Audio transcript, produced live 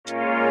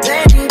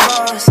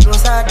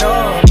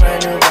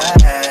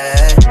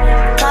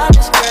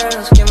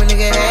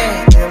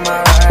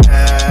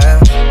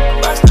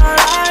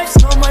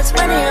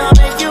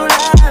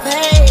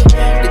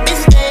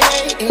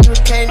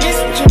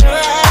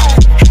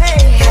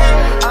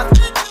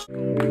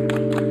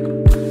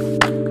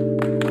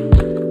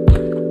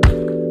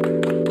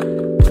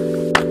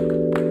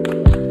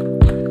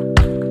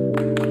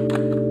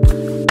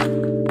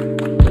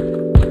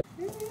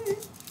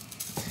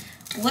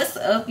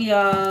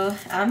y'all,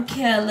 I'm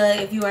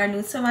Kayla. If you are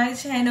new to my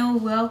channel,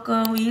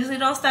 welcome. We usually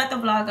don't start the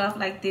vlog off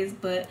like this,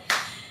 but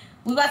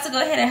we're about to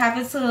go ahead and hop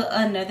into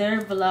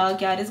another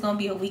vlog, y'all. This is gonna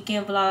be a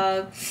weekend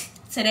vlog.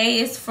 Today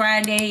is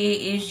Friday.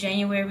 It is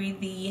January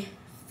the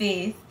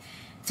 5th.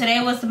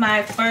 Today was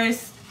my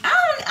first,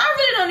 I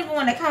really don't even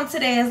want to count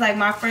today as like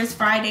my first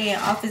Friday in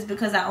office,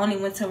 because I only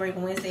went to work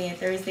Wednesday and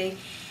Thursday,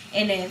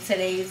 and then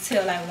today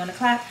till like 1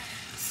 o'clock.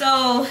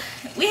 So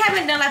we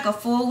haven't done like a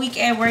full week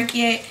at work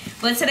yet,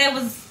 but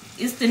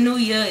it's the new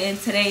year, and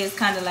today is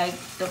kind of like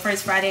the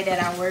first Friday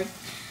that I worked.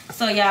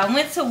 So yeah, I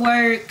went to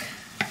work.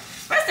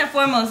 First and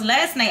foremost,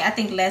 I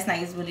think last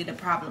night is really the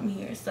problem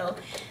here. So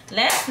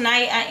last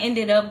night I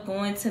ended up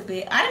going to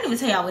bed. I didn't even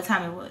tell y'all what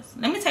time it was.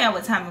 Let me tell y'all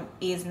what time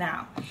it is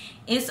now.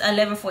 It's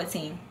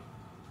 11:14.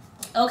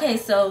 Okay,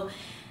 so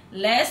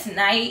last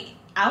night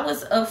I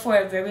was up for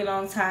a very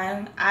long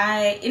time.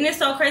 And it's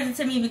so crazy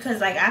to me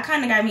because like I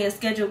kind of got me a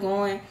schedule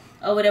going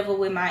or whatever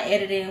with my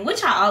editing,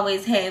 which I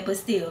always had, but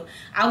still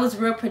I was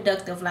real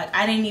productive. Like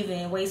I didn't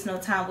even waste no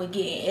time with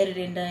getting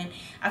editing done.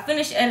 I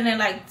finished editing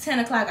like 10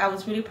 o'clock. I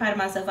was really proud of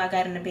myself. I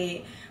got in the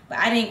bed, but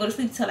I didn't go to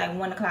sleep till like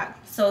 1 o'clock.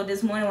 So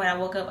this morning when I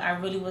woke up, I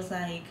really was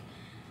like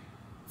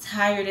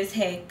tired as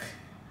heck,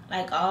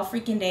 like all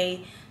freaking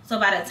day. So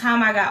by the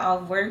time I got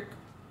off work,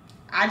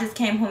 I just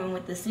came home and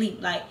went to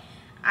sleep. Like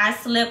I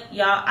slept,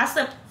 y'all. I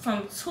slept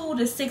from 2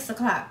 to 6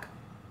 o'clock.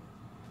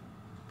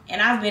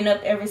 And I've been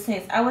up ever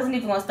since. I wasn't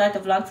even going to start the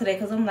vlog today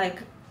because I'm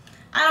like,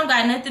 I don't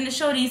got nothing to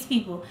show these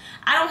people.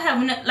 I don't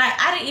have,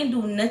 I didn't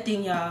do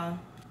nothing, y'all.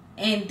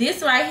 And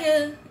this right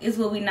here is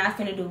what we not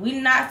finna do. We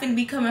not finna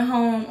be coming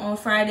home on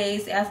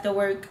Fridays after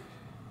work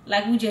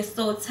like we just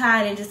so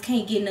tired and just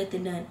can't get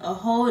nothing done. A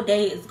whole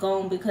day is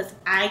gone because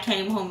I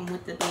came home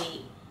with the bed.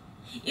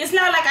 It's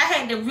not like I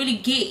had to really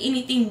get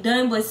anything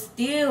done, but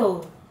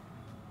still,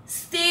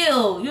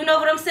 you know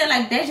what I'm saying?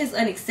 Like, that's just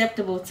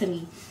unacceptable to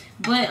me.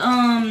 But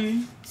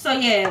so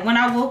yeah, when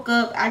I woke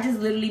up, I just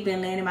literally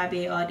been laying in my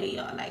bed all day,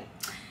 y'all. Like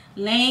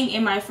laying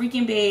in my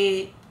freaking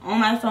bed on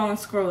my phone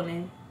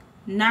scrolling.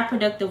 Not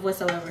productive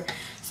whatsoever.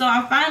 So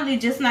I'm finally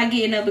just not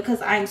getting up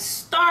because I'm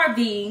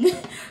starving.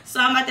 So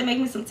I'm about to make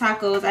me some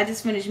tacos. I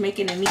just finished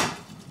making the meat,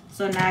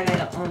 so now I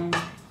gotta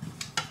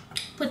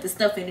put the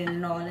stuff in it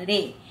and all of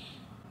that.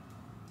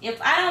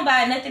 If I don't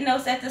buy nothing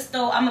else at the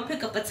store, I'm gonna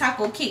pick up a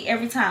taco kit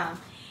every time.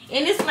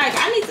 And it's like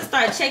I need to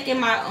start checking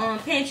my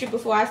pantry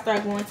before I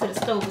start going to the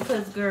store,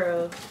 because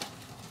girl,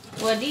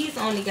 well, these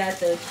only got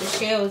the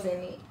shells in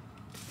it.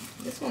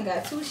 This one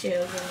got 2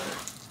 shells in it.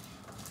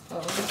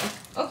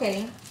 Oh,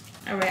 okay.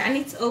 All right, I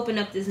need to open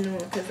up this new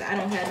one because I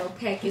don't have no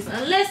packets,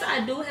 unless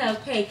I do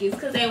have packets,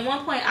 because at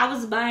one point I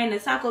was buying the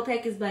taco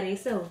packets by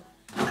themselves.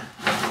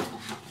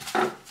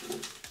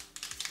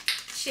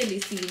 Chili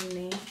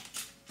seasoning.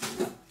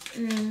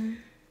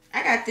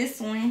 I got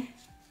this one.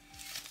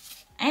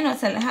 I ain't no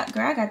telling how,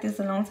 girl, I got this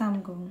a long time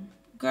ago.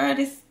 Girl,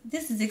 this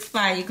is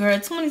expired, girl,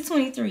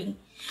 2023.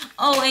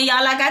 Oh, and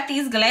y'all, I got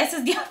these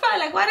glasses. Y'all probably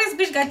like, why this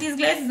bitch got these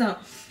glasses on?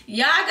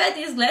 Y'all, I got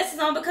these glasses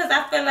on because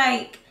I feel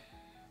like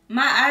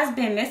my eyes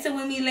been messing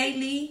with me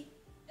lately.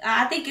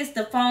 I think it's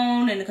the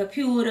phone and the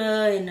computer,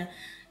 and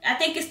I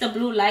think it's the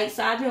blue light.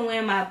 So I've been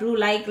wearing my blue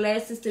light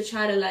glasses to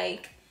try to,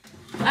 like,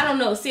 I don't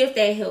know, see if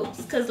that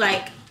helps. Because,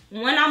 like,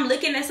 when I'm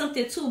looking at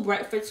something too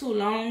bright for too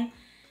long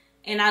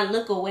and I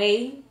look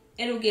away,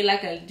 it'll get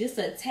like just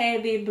a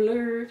tad bit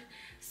blurred.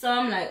 So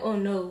I'm like, oh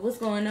no, what's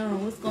going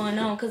on? What's going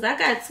on? Because I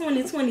got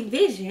 20/20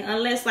 vision,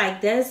 unless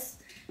like that's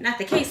not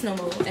the case no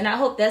more. And I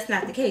hope that's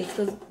not the case,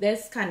 because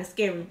that's kind of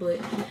scary, but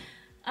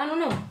I don't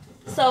know.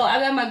 So I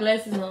got my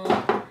glasses on.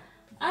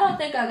 I don't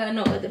think I got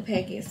no other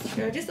packets.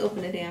 Girl, just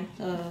open the damn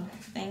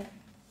thing.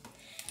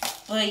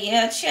 But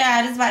yeah,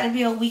 child, it's about to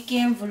be a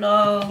weekend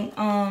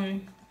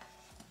vlog.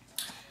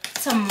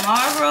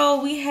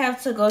 Tomorrow we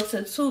have to go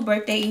to 2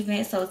 birthday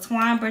events. So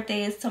Twine's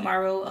birthday is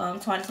tomorrow.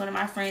 Twine is one of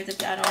my friends.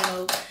 If y'all don't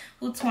know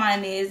who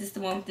Twine is, it's the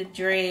one with the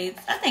dreads.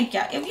 I think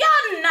y'all, if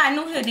y'all not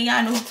new here, then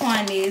y'all know who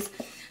Twine is.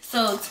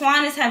 So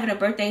Twine is having a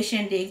birthday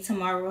shindig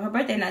tomorrow. Her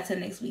birthday not till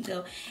next week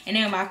though. And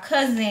then my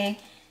cousin,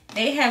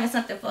 they having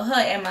something for her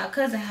at my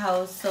cousin's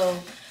house. So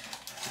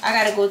I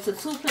gotta go to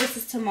 2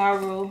 places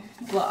tomorrow.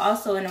 But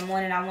also in the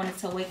morning I wanted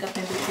to wake up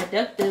and be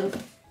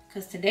productive,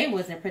 because today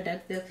wasn't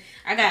productive.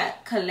 I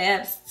got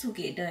collabs to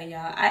get done,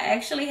 y'all. I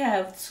actually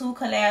have 2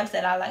 collabs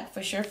that I like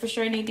for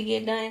sure need to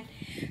get done.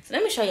 So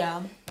let me show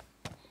y'all.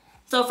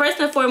 So first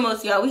and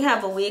foremost, y'all, we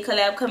have a wig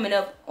collab coming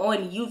up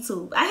on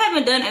YouTube. I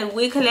haven't done a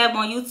wig collab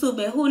on YouTube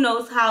in who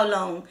knows how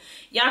long.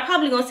 Y'all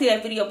probably gonna see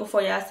that video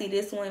before y'all see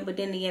this one, but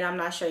then again, I'm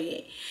not sure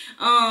yet.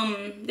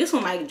 This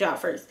one might drop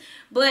first.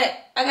 But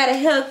I got a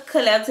hair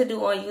collab to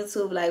do on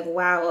YouTube. Like,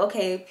 wow,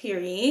 okay,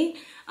 period.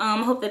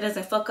 Hope that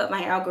doesn't fuck up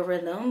my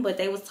algorithm, but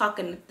they was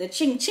talking the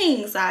ching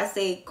ching, so I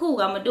say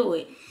cool, I'm gonna do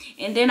it.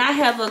 And then I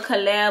have a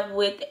collab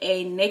with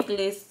a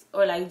necklace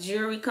or like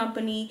jewelry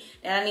company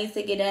that I need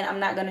to get done. I'm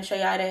not gonna show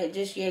y'all that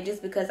just yet,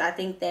 just because I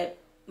think that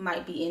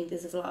might be in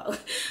this vlog.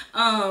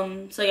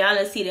 So y'all,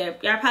 let's see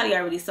that. Y'all probably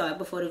already saw it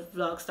before the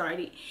vlog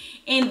started.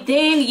 And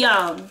then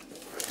y'all,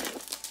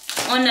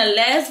 on the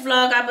last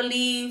vlog, I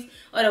believe,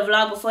 or the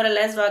vlog before the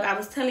last vlog, I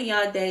was telling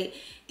y'all that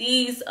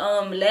these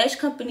lash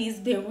companies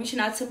been reaching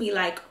out to me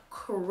like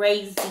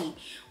crazy.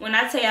 When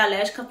I tell y'all,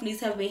 lash companies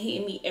have been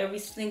hitting me every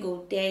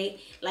single day,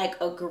 like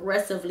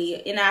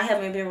aggressively, and I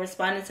haven't been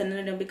responding to none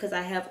of them because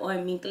I have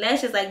on mink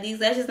lashes. Like, these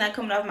lashes not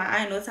coming off my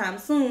eye no time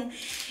soon,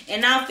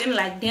 and now I'm feeling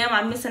like, damn,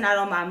 I'm missing out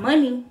on my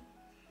money.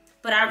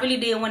 But I really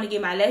didn't want to get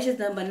my lashes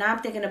done. But now I'm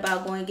thinking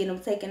about going and get them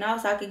taken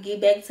off so I could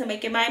get back to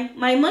making my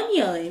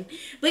money on.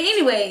 But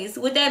anyways,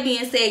 with that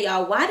being said,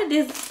 y'all, why did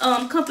this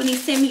company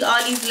send me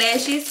all these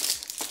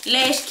lashes?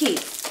 Lash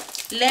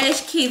kits.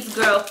 Lash kits,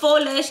 girl. 4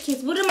 lash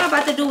kits. What am I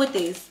about to do with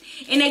this?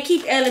 And they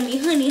keep telling me,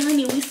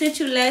 honey, we sent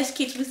you lash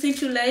kits. We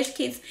sent you lash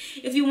kits.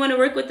 If you want to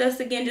work with us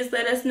again, just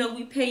let us know.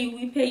 We pay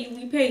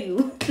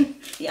you.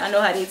 Y'all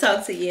know how they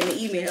talk to you in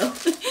the email.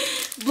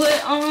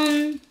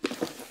 But,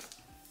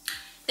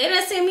 they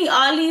done send me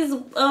all these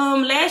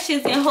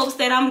lashes in hopes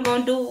that I'm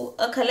gonna do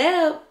a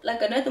collab,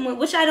 like another one,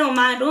 which I don't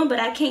mind doing, but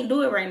I can't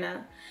do it right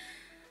now.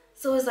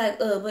 So it's like,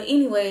 but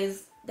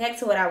anyways, back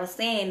to what I was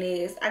saying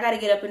is, I gotta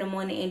get up in the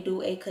morning and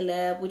do a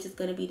collab, which is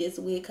gonna be this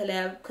wig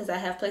collab, because I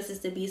have places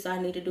to be, so I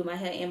need to do my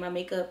hair and my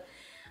makeup.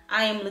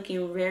 I am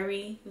looking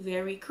very,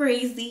 very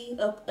crazy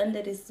up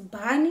under this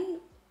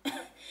bonnet.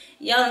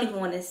 Y'all don't even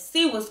want to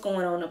see what's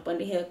going on up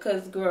under here,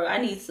 because girl, I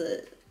need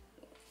to...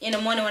 In the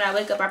morning when I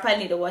wake up, I probably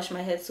need to wash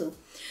my hair too.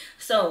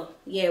 So,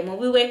 yeah, when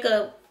we wake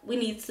up, we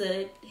need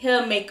to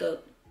hair,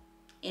 makeup,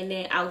 and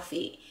then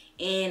outfit.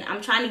 And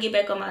I'm trying to get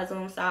back on my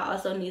Zoom, so I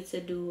also need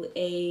to do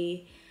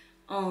a,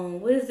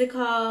 what is it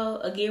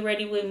called? A get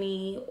ready with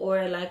me,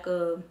 or like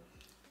a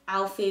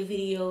outfit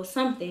video,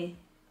 something.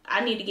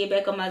 I need to get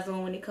back on my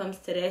Zoom when it comes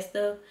to that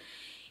stuff.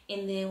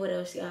 And then what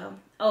else, y'all?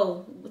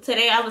 Oh,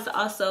 today I was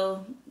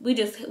also, we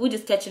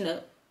just catching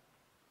up.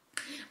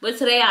 But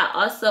today I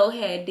also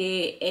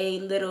did a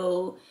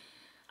little,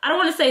 I don't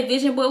want to say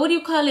vision board. What do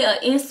you call it? An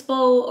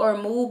inspo or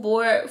mood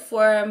board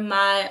for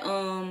my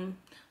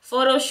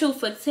photo shoot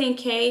for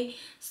 10K.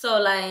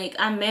 So like,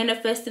 I'm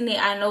manifesting it.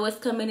 I know it's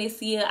coming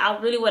this year. I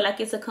really would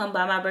like it to come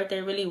by my birthday,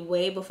 really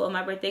way before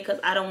my birthday, because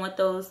I don't want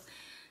those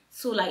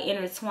to like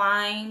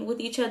intertwine with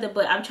each other.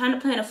 But I'm trying to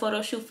plan a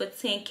photo shoot for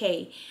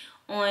 10K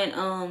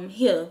on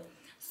here.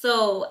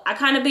 So I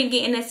kind of been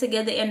getting that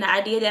together, and the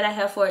idea that I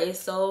have for it is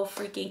so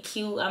freaking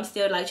cute. I'm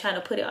still like trying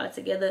to put it all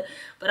together,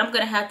 but I'm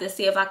gonna have to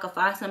see if I can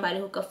find somebody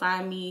who can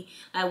find me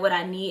like what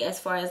I need as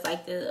far as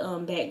like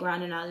the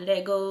background and all of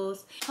that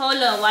goes. Hold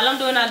up, while I'm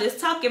doing all this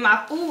talking,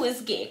 my food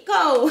is getting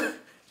cold.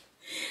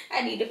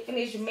 I need to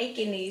finish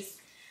making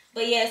this.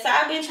 But yeah, so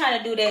I've been trying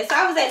to do that. So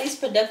I was at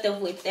least productive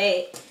with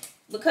that,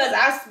 because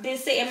I've been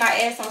sitting my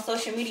ass on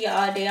social media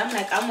all day. I'm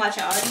like, I'm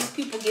watching all these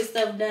people get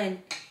stuff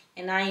done,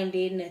 and I ain't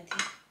did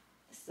nothing.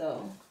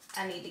 So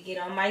I need to get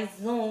on my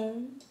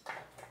Zoom.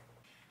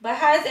 But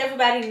how has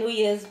everybody New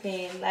Year's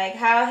been? Like,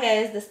 how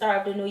has the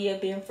start of the new year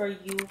been for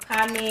you?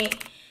 Comment.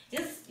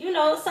 Just, you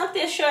know,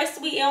 something short,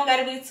 sweet. It don't got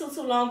to be too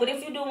long. But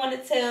if you do want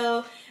to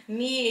tell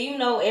me, you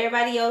know,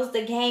 everybody else,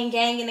 the gang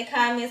in the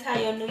comments, how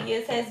your New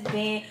Year's has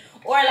been.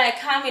 Or,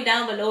 like, comment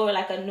down below,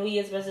 like, a New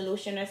Year's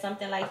resolution or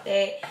something like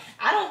that.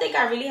 I don't think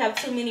I really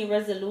have too many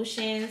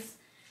resolutions.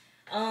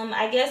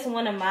 I guess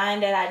one of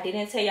mine that I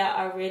didn't tell y'all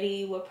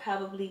already would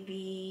probably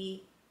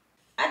be...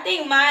 I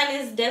think mine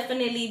is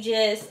definitely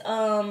just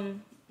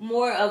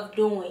more of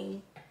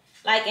doing.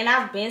 Like, and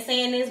I've been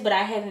saying this, but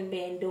I haven't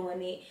been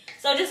doing it.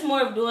 So just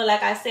more of doing.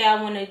 Like I say,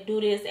 I want to do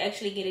this,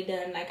 actually get it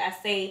done. Like I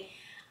say,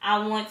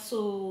 I want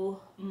to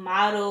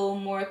model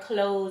more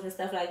clothes and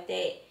stuff like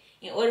that.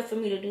 In order for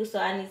me to do so,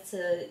 I need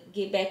to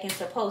get back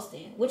into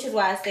posting. Which is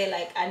why I say,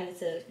 like, I need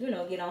to, you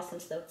know, get on some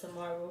stuff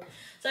tomorrow.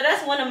 So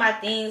that's one of my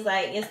things.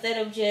 Like,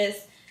 instead of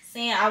just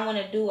saying I want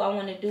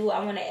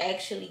to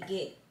actually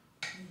get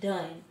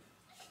done.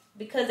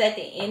 Because at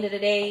the end of the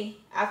day,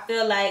 I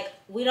feel like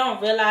we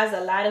don't realize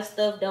a lot of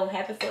stuff don't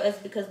happen for us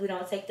because we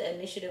don't take the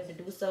initiative to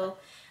do so.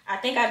 I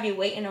think I'd be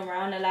waiting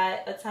around a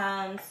lot of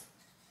times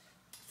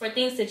for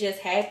things to just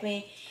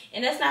happen.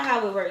 And that's not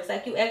how it works.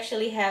 Like, you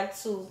actually have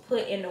to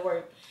put in the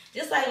work.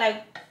 Just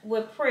like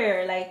with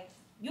prayer. Like,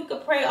 you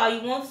could pray all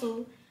you want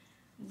to,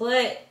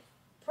 but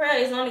prayer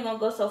is only going to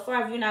go so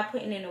far if you're not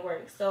putting in the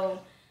work. So,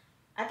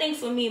 I think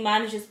for me,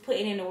 mine is just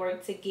putting in the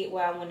work to get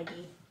where I want to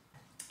be.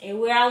 And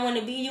where I want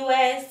to be, you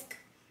ask?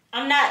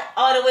 I'm not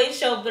all the way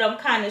sure, but I'm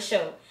kind of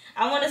sure.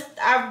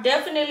 I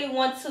definitely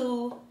want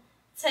to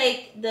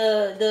take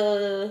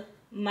the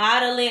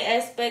modeling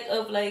aspect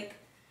of, like,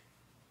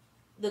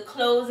 the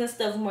clothes and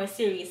stuff more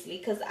seriously.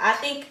 Because I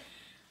think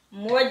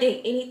more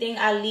than anything,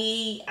 I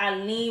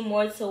lean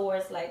more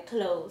towards, like,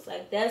 clothes.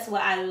 Like, that's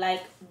what I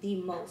like the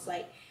most.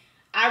 Like,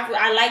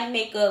 I like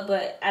makeup,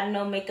 but I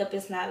know makeup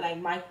is not,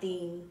 like, my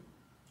thing.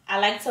 I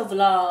like to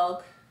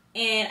vlog.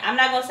 And I'm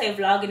not going to say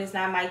vlogging is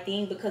not my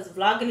thing, because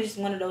vlogging is just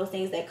one of those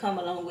things that come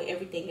along with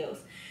everything else.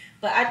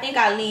 But I think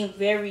I lean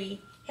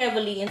very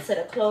heavily into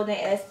the clothing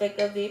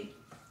aspect of it.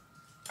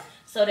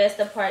 So that's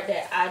the part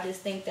that I just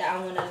think that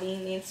I want to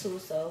lean into.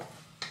 So,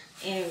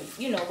 and,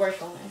 you know,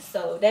 work on.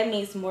 So that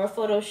means more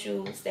photo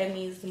shoots. That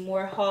means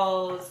more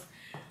hauls.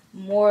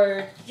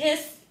 more,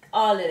 just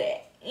all of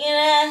that. You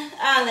know,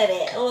 all of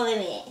that, all of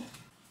that.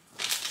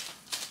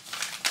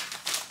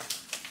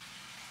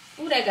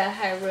 Ooh, that got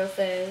hot real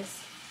fast.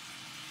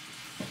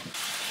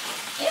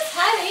 It's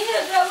hot in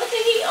here, girl. What the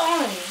heat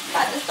on? I'm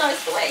about to start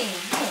sweating.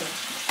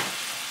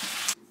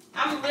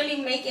 I'm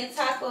really making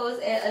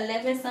tacos at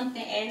 11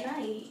 something at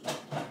night.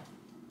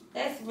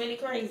 That's really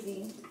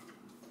crazy.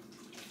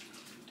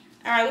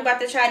 Alright, we're about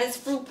to try this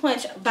fruit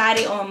punch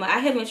body armor. I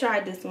haven't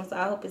tried this one, so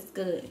I hope it's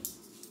good.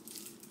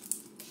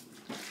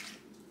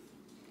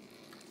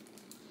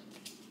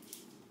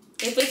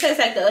 If it tastes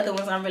like the other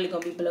ones, I'm really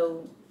gonna be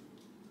blown.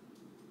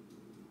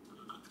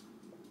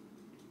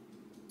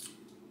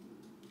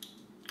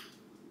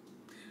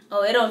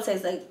 Oh, it don't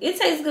taste like, it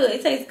tastes good.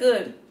 It tastes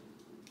good.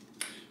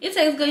 It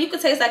tastes good. You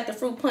could taste like the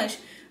fruit punch.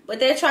 But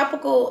that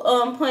tropical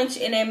punch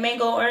and that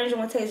mango orange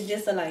one tastes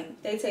just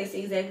alike. They taste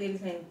exactly the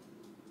same.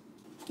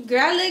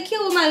 Girl, I look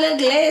cute with my little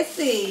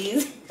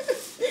glasses.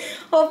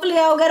 Hopefully I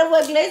don't gotta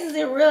wear glasses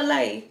in real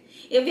life.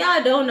 If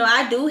y'all don't know,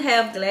 I do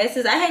have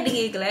glasses. I had to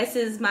get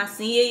glasses my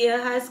senior year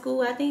of high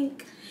school, I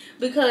think.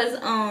 Because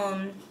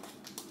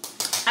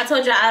I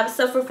told y'all I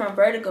suffered from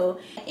vertigo.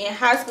 In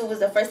high school was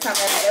the first time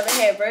that I ever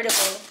had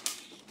vertigo.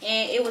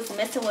 And it was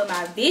messing with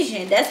my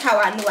vision. That's how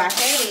I knew I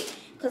had it.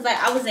 Because like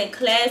I was in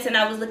class and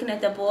I was looking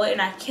at the board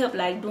and I kept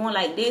like doing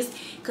like this.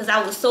 Because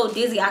I was so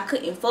dizzy I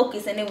couldn't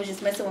focus and it was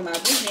just messing with my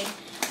vision.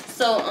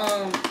 So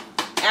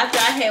after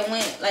I had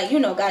went, like, you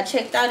know, got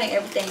checked out and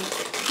everything,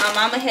 my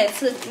mama had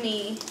took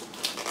me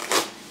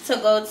to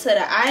go to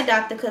the eye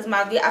doctor because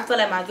I feel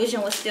like my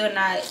vision was still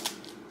not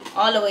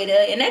all the way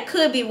there. And that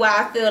could be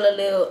why I feel a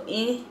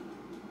little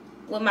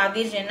with my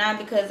vision now,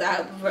 because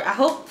I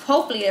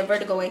hopefully that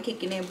vertigo ain't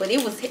kicking in, but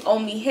it was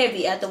on me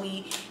heavy after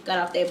we got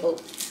off that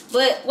boat.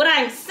 But what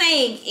I'm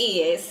saying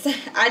is,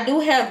 I do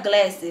have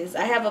glasses.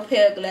 I have a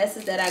pair of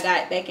glasses that I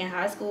got back in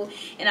high school,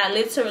 and I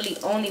literally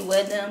only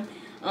wear them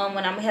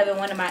when I'm having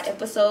one of my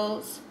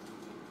episodes.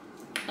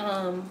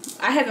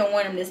 I haven't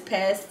worn them this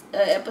past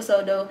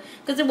episode though,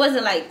 because it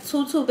wasn't like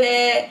too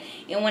bad,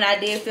 and when I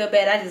did feel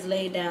bad, I just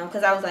laid down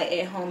because I was like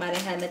at home. I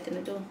didn't have nothing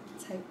to do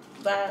type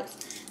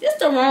vibes. This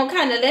the wrong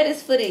kind of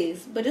lettuce for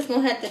this, but it's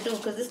gonna have to do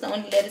because it's the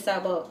only lettuce I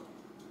bought.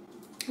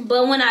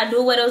 But when I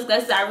do wear those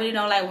glasses, I really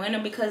don't like wearing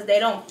them because they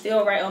don't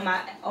feel right on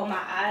my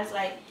eyes.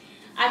 Like,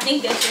 I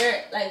think that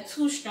they're like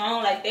too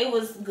strong. Like, they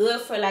was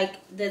good for like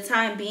the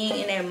time being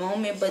in that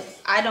moment, but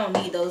I don't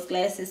need those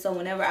glasses. So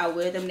whenever I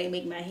wear them, they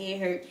make my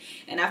head hurt,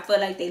 and I feel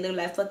like they look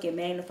like fucking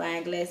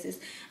magnifying glasses.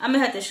 I'm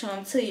gonna have to show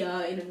them to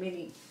y'all in a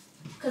minute,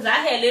 because I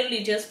had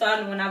literally just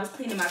found them when I was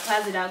cleaning my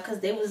closet out, because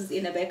they was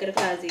in the back of the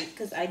closet,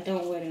 because I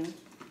don't wear them.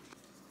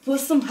 Put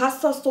some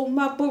hot sauce on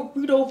my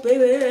burrito,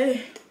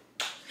 baby.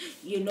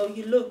 You know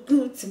you look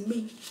good to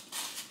me.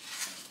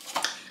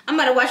 I'm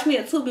about to watch me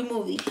a Tubi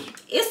movie.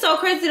 It's so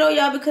crazy though,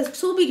 y'all, because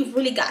Tubi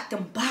really got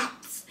them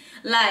bops.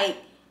 Like,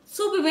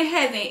 Tubi been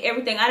having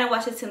everything. I didn't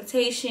watch The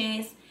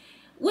Temptations.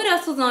 What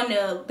else was on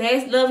there?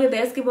 Love and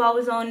Basketball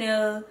was on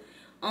there.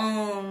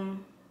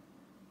 Damn,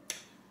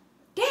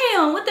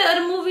 what the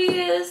other movie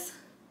is?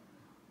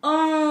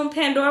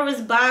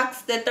 Pandora's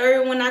Box, the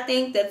third one, I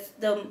think. That's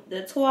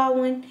the tour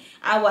one.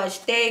 I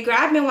watched that. Girl,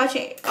 I've been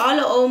watching all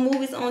the old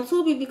movies on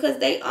Tubi because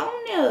they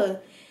on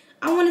there.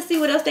 I want to see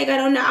what else they got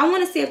on there. I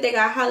want to see if they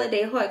got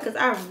Holiday Heart, because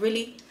I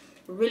really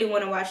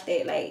want to watch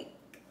that. Like,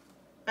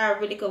 I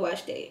really could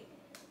watch that.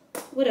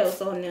 What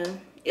else on there?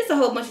 It's a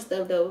whole bunch of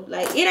stuff though.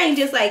 Like, it ain't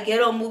just like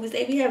ghetto movies.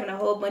 They be having a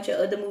whole bunch of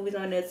other movies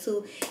on there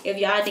too, if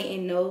y'all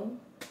didn't know.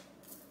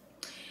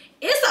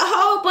 It's a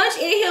whole bunch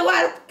in here.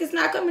 Why it's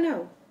not coming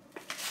out?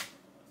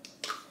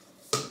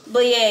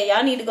 But yeah,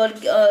 y'all need to go to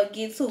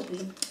get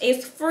Tubi.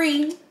 It's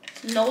free,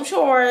 no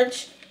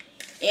charge,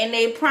 and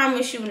they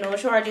promise you no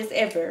charges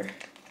ever.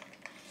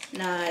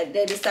 Nah,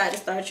 they decide to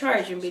start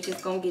charging, bitch,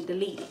 it's gonna get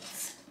deleted.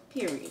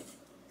 Period.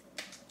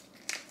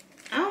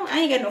 I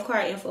ain't got no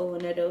card info on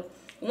that though.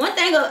 One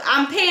thing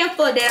I'm paying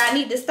for that I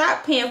need to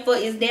stop paying for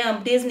is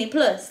damn Disney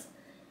Plus.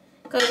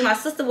 Cause my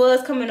sister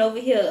was coming over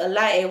here a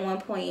lot at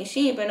one point, and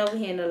she ain't been over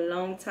here in a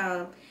long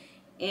time.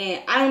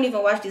 And I don't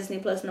even watch Disney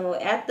Plus no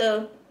more.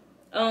 After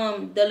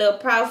the little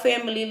Proud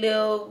Family,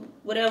 little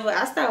whatever,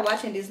 I started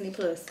watching Disney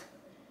Plus.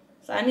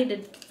 So I need to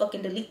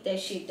fucking delete that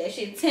shit. That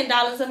shit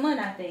 $10 a month,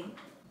 I think.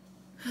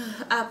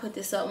 I'll put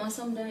this up once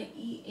I'm done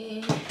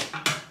eating.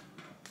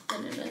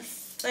 And then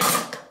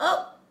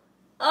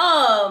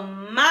oh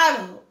my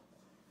God.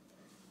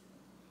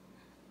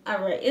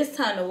 Alright, it's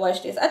time to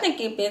watch this. I think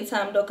it's been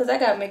time though, because I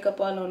got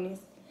makeup all on this.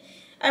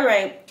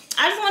 Alright,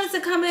 I just wanted to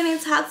come in and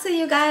talk to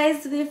you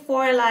guys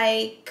before,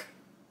 like,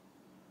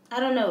 I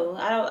don't know.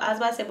 I was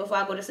about to say before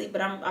I go to sleep,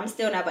 but I'm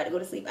still not about to go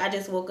to sleep. I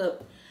just woke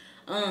up.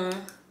 I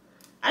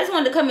just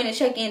wanted to come in and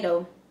check in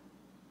though.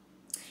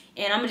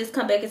 And I'm going to just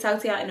come back and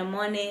talk to y'all in the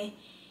morning.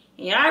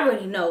 And y'all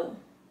already know.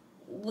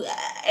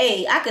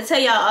 Hey, I could tell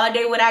y'all all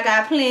day what I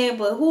got planned,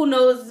 but who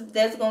knows if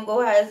that's going to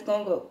go how it's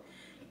going to go.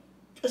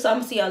 So I'm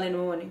going to see y'all in the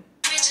morning.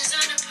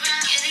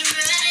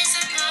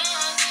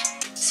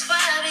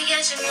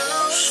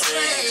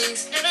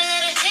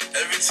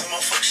 Every time I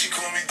fuck, she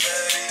call me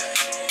daddy.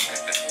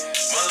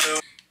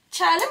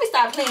 Child, let me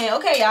stop playing.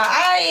 Okay, y'all.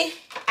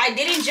 I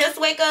didn't just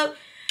wake up,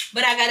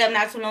 but I got up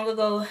not too long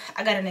ago.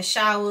 I got in the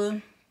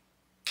shower.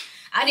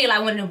 I did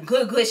like one of them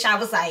good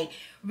showers, like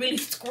really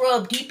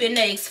scrub deep in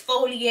there,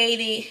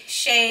 exfoliated,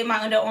 shave my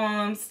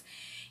underarms,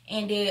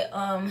 and did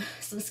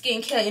some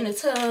skincare in the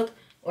tub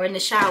or in the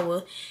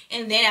shower.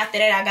 And then after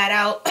that, I got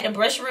out, had to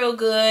brush real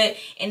good,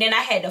 and then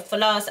I had to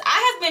floss.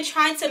 I have been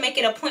trying to make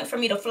it a point for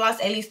me to floss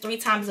at least 3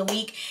 times a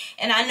week.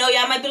 And I know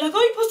y'all might be like, oh,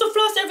 you're supposed to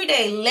floss every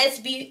day. Let's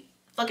be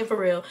fucking for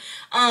real.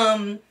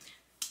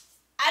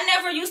 I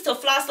never used to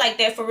floss like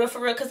that for real,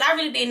 because I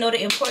really didn't know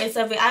the importance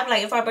of it. I'm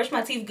like, if I brush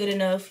my teeth good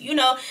enough, you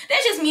know,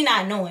 that's just me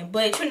not knowing.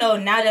 But, you know,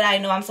 now that I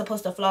know I'm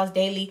supposed to floss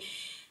daily,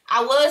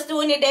 I was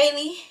doing it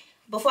daily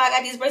before I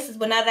got these braces.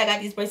 But now that I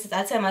got these braces,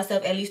 I tell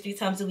myself at least 3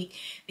 times a week.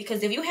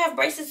 Because if you have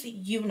braces,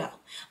 you know.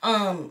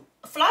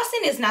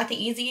 Flossing is not the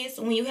easiest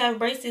when you have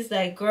braces.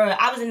 Like, girl,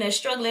 I was in there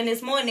struggling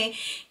this morning,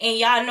 and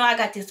y'all know I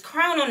got this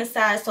crown on the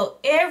side. So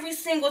every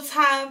single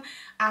time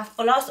I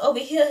floss over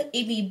here,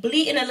 it be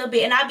bleeding a little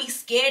bit, and I be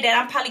scared that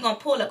I'm probably gonna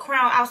pull a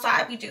crown out. So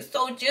I be just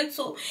so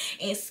gentle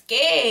and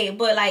scared.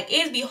 But like,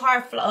 it be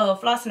hard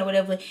flossing or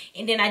whatever.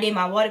 And then I did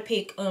my water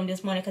pick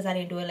this morning because I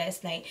didn't do it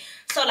last night.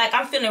 So like,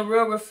 I'm feeling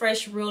real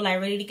refreshed, real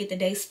like ready to get the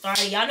day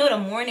started. Y'all know the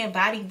morning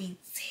body be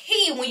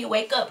tea when you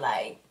wake up,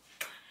 like,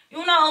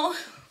 you know.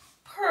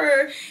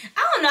 I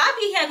don't know, I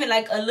be having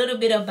like a little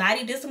bit of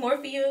body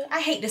dysmorphia.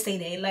 I hate to say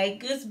that,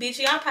 like, this bitch,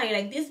 y'all probably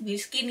like, this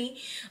bitch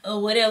skinny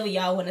or whatever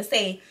y'all want to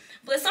say.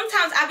 But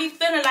sometimes I be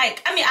feeling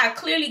like, I mean, I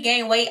clearly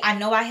gain weight. I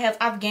know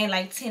I've gained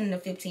like 10 to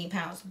 15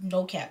 pounds,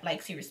 no cap,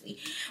 like seriously.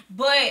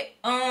 But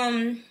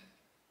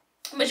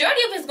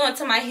majority of it's going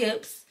to my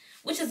hips,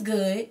 which is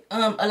good.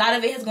 A lot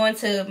of it is going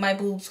to my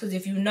boobs, because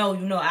if you know,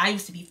 you know, I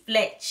used to be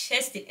flat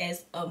chested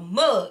as a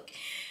mug.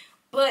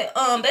 But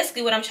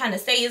basically what I'm trying to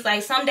say is,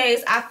 like, some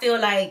days I feel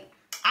like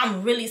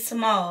I'm really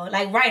small.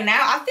 Like right now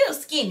I feel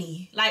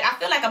skinny. Like I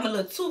feel like I'm a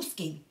little too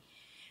skinny.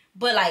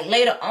 But like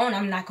later on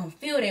I'm not gonna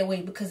feel that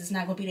way, because it's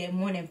not gonna be that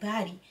morning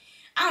body.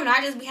 I don't know,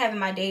 I just be having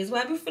my days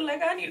where I be feeling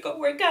like I need to go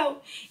work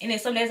out. And then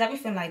some days I be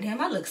feeling like, damn,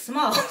 I look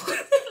small. Like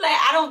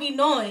I don't be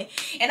knowing.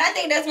 And I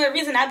think that's one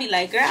reason I be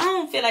like, girl, I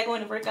don't feel like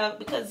going to work out,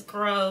 because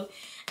girl,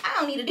 I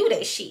don't need to do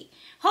that shit.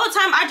 Whole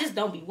time I just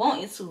don't be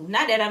wanting to.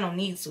 Not that I don't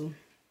need to.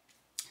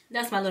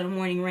 That's my little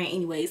morning rant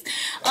anyways.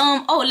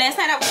 Oh, last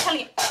night I was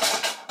telling you.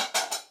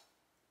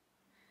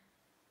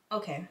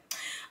 Okay.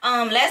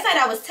 Last night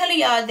I was telling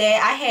y'all that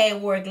I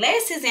had wore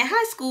glasses in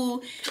high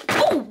school.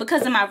 Oh,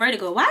 because of my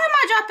vertigo. Why am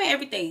I dropping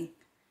everything?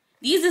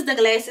 These is the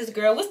glasses,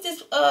 girl. What's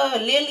this?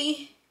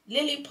 Lily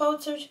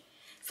Potter?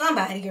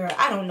 Somebody, girl.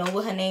 I don't know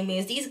what her name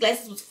is. These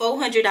glasses was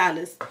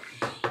 $400.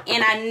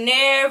 And I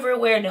never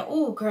wear them.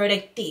 Oh, girl,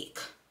 they thick.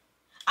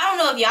 I don't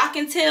know if y'all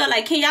can tell.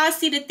 Like, can y'all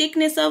see the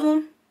thickness of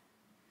them?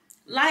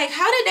 Like,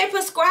 how did they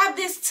prescribe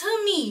this to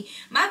me?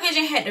 My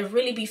vision had to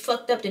really be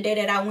fucked up the day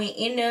that I went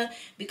in there,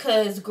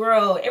 because,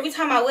 girl, every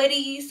time I wear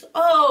these,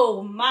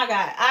 oh my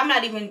God, I'm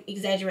not even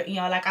exaggerating,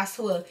 y'all. Like, I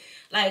swear,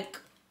 like,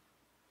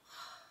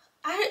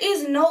 there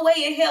is no way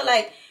in hell,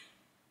 like,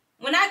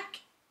 when I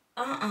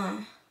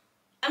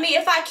mean,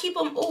 if I keep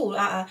them,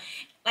 like,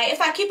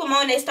 if I keep them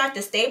on, they start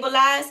to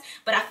stabilize,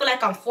 but I feel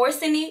like I'm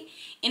forcing it,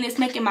 and it's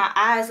making my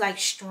eyes, like,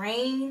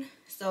 strain.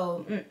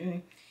 So,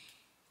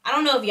 I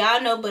don't know if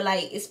y'all know, but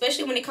like,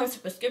 especially when it comes to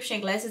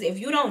prescription glasses, if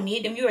you don't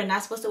need them, you are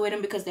not supposed to wear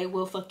them, because they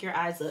will fuck your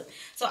eyes up.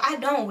 So I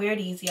don't wear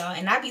these, y'all,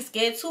 and I be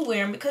scared to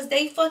wear them, because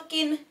they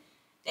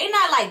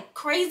not like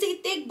crazy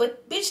thick,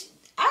 but bitch,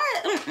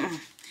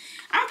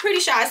 I'm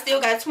pretty sure I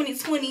still got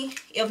 20/20,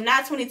 if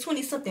not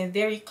 20/20, something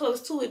very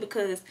close to it,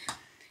 because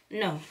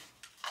no.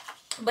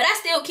 But I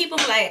still keep them.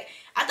 Like,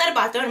 I thought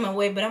about throwing them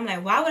away, but I'm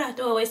like, why would I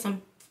throw away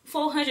some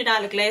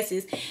 $400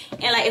 glasses?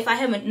 And like, if I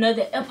have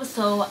another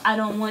episode, I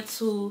don't want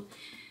to,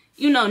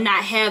 you know,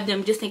 not have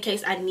them, just in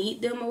case I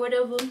need them or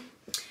whatever.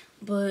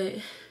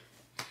 But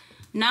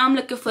now I'm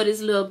looking for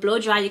this little blow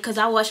dryer, because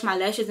I wash my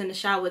lashes in the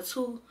shower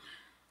too.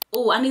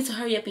 Oh, I need to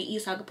hurry up and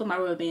eat so I can put my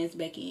rubber bands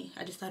back in.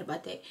 I just thought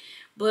about that.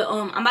 But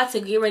I'm about to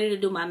get ready to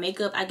do my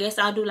makeup. I guess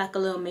I'll do like a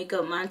little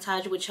makeup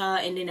montage with y'all,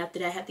 and then after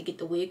that I have to get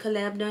the wig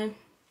collab done.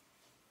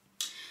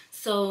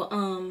 So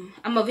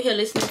I'm over here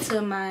listening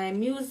to my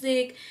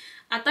music.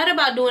 I thought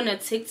about doing a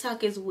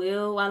TikTok as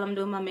well while I'm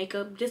doing my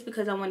makeup, just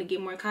because I want to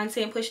get more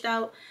content pushed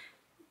out.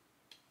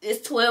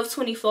 It's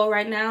 12:24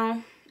 right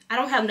now. I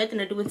don't have nothing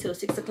to do until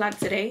 6 o'clock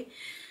today.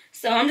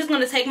 So I'm just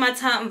going to take my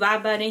time,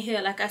 vibe out in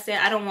here. Like I said,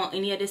 I don't want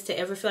any of this to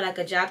ever feel like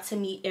a job to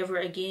me ever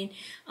again.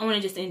 I want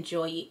to just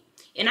enjoy it.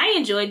 And I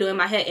enjoy doing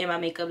my hair and my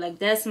makeup. Like,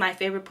 that's my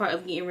favorite part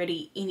of getting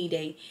ready any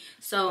day.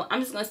 So I'm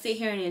just going to sit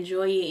here and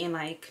enjoy it and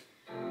like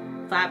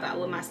vibe out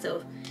with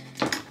myself.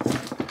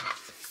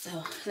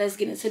 So let's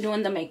get into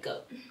doing the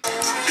makeup.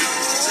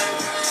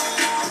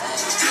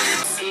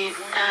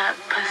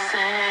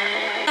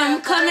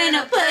 I'm coming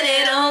to put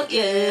it on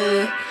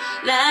you,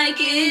 like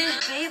it.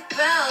 Be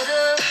proud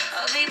of,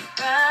 I'll be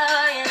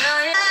proud, you know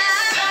it.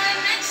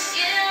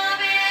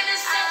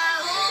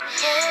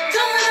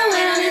 Don't wanna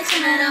wait on it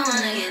tonight, I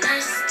wanna get on.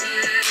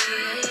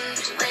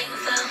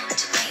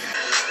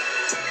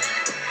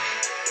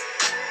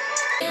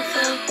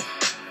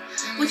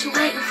 what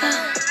you waiting for?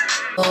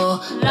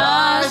 Oh,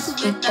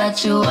 lost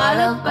without you all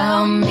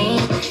about me.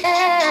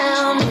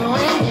 Damn,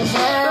 when you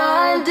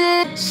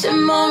blinded,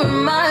 shimmer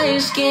in my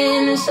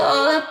skin, it's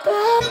all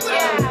about.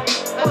 Yeah,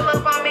 pull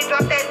up on me,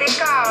 drop that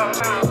dick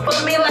off.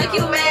 Put me like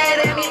you mad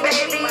at me,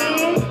 baby.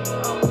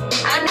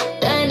 I know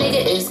that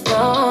nigga is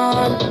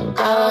gone.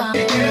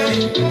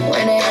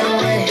 When they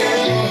away,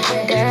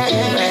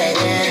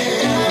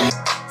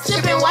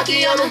 sippin'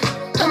 walkie on him,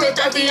 coming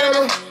 30 on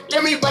him.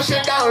 Let me bust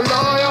it down,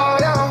 no.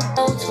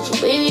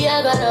 Baby,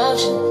 I got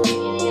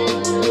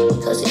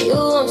options. Cause of you,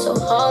 I'm so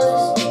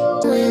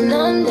heartless. When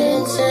I'm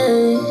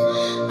dancing,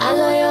 I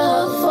got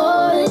your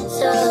heart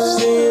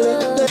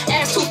for it.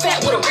 Ass too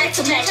fat with a rat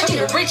to match. I need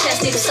a rich ass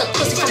nigga suck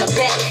pussy from the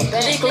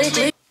back.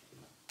 Lick.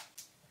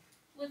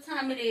 What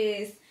time it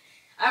is?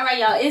 Alright,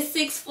 y'all, it's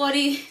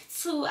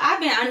 6:42. I've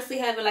been honestly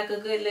having like a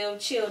good little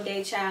chill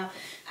day, child.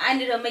 I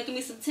ended up making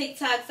me some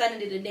TikToks. I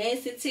did a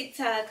dancing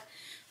TikTok,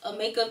 a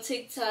makeup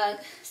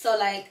TikTok. So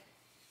like,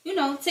 you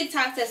know,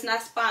 TikToks that's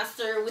not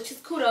sponsored, which is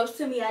kudos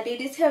to me. I did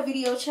this hair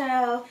video,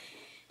 child.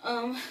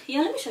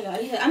 Yeah, let me show y'all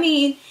the hair. I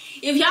mean,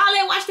 if y'all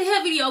ain't watched the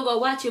hair video, go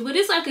watch it. But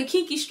it's like a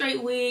kinky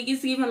straight wig.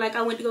 It's even like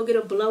I went to go get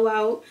a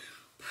blowout.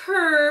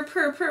 Purr.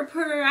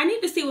 I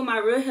need to see what my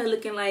real hair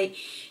looking like.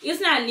 It's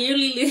not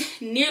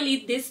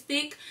nearly this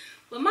thick,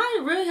 but my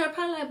real hair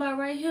probably like about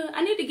right here.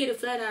 I need to get a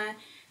flat iron.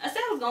 I said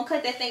I was gonna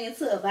cut that thing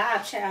into a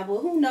vibe, child,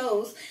 but who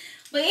knows.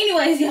 But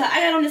anyways, yeah, I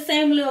got on the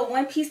same little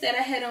one piece that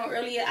I had on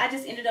earlier. I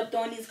just ended up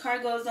throwing these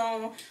cargos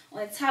on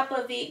top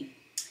of it,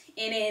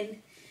 and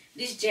then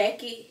this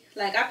jacket.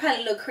 Like, I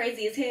probably look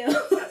crazy as hell.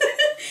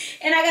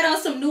 And I got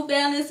on some New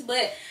Balance,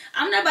 but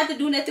I'm not about to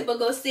do nothing but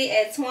go sit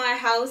at Twine's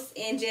house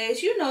and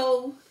just, you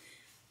know,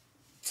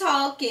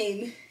 talk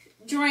and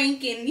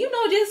drink and, you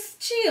know, just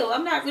chill.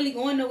 I'm not really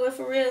going nowhere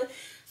for real.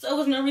 So it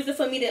was no reason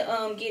for me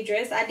to get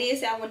dressed. I did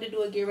say I wanted to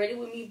do a get ready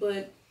with me,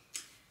 but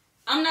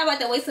I'm not about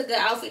to waste a good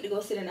outfit to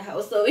go sit in the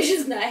house. So it's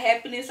just not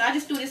happening. So I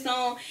just threw this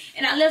on.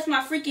 And I left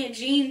my freaking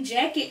jean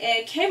jacket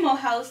at Camo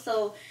House.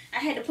 So I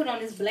had to put on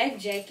this black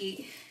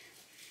jacket.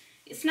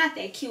 It's not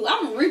that cute.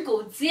 I'm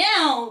wrinkled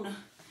down.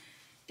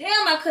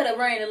 Damn, I could have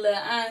ran a little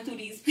iron through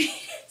these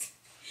pants.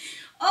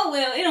 Oh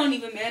well, it don't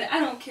even matter.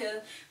 I don't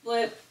care.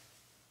 But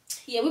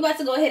yeah, we about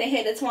to go ahead and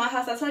head to Twine's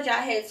house. I told y'all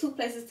I had 2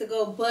 places to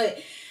go, but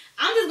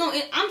I'm just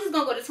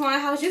gonna go to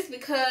Twine's house just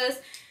because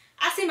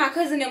I see my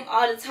cousin them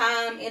all the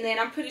time, and then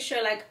I'm pretty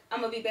sure like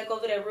I'm gonna be back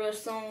over there real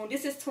soon.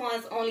 This is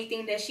Twine's only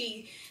thing that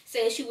she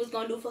said she was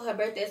gonna do for her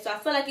birthday, so I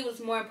feel like it was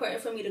more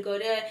important for me to go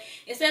there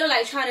instead of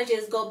like trying to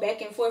just go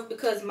back and forth,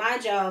 because my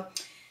job,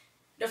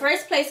 the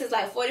first place is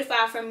like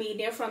 45 from me.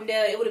 Then from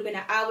there, it would have been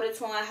an hour to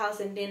Twine's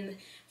house, and then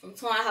from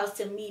Twine's house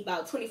to me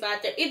about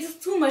 25, 30. It's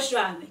just too much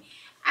driving.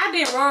 I've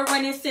been road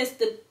running since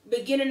the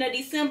beginning of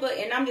December,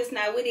 and I'm just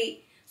not with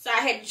it. So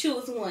I had to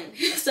choose one.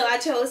 So I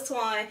chose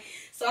Twine.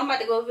 So I'm about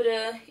to go over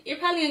there. It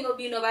probably ain't gonna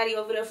be nobody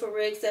over there for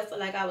real except for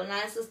like our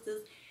 9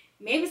 sisters.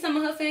 Maybe some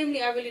of her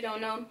family. I really don't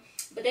know.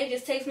 But they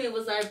just text me and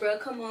was like, bro,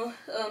 come on,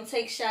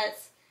 take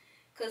shots.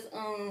 Cause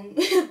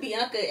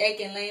Bianca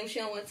acting lame. She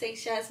don't want to take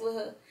shots with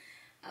her.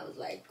 I was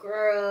like,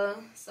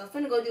 girl. So I'm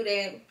finna go do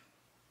that.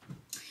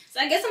 So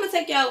I guess I'm gonna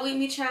take y'all with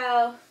me,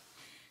 child.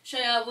 Show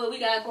y'all what we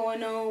got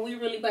going on. We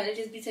really about to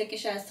just be taking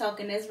shots,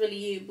 talking. That's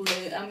really it.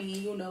 But I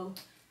mean, you know,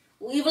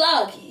 we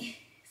vlogging.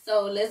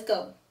 So let's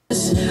go.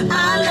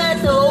 I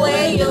like the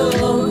way you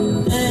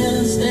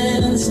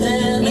stand.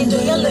 And do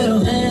your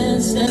little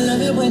hands.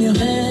 Love it when your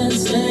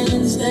hands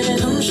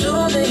stand. I'm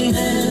sure they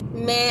have.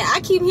 Man, I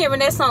keep hearing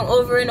that song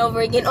over and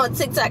over again on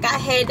TikTok. I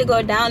had to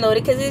go download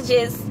it because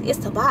it's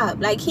the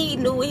vibe. Like, he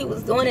knew what he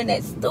was doing in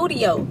that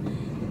studio.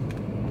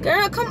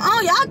 Girl, come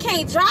on. Y'all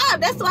can't drive.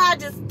 That's why I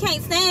just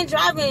can't stand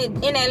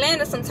driving in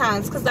Atlanta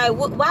sometimes. Because, like,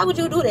 why would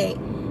you do that?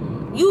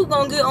 You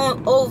gonna get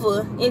on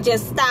over and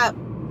just stop.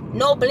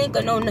 No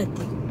blinker, no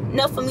nothing.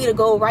 Enough for me to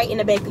go right in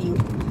the back of you.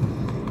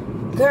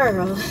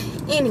 Girl.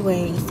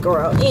 Anyways.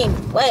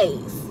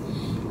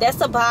 That's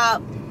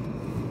about.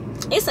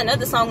 It's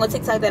another song on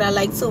TikTok that I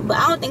like too, but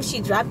I don't think she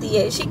dropped it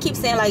yet. She keeps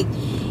saying like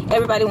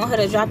everybody want her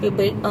to drop it,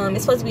 but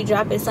it's supposed to be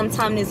dropping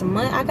sometime this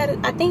month. I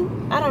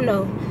don't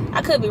know.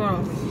 I could be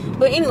wrong.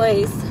 But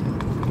anyways,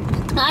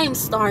 I am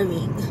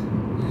starving.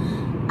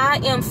 I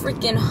am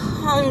freaking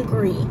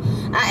hungry.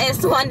 I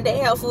asked one today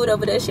how food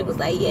over there. She was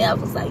like, yeah. I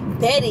was like,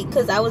 bet it,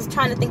 because I was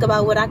trying to think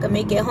about what I could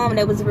make at home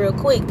that was real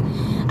quick.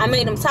 I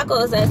made them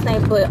tacos last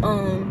night, but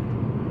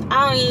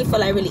I don't even feel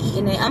like really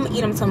eating it. I'm gonna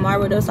eat them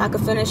tomorrow though, so I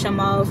can finish them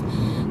off.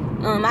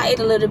 I ate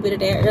a little bit of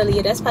that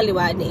earlier. That's probably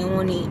why I didn't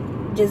want it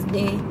just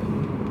then.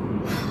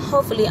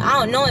 Hopefully, I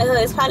don't know it.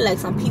 It's probably like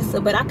some pizza,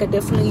 but I could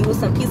definitely use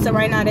some pizza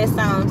right now. That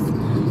sounds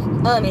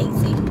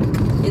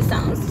amazing. It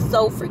sounds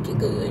so freaking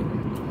good.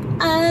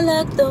 I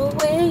like the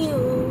way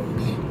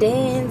you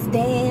dance.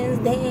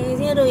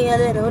 You do your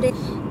little dance.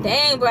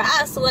 Dang, bro,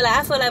 I swear, like,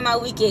 I feel like my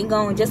weekend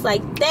gone just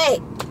like that.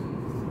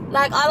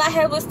 Like, all I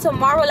had was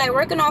tomorrow. Like,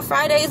 working on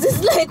Fridays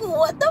is like,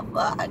 what the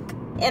fuck?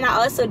 And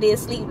I also did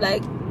sleep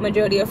like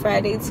majority of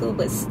Friday too,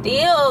 but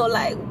still,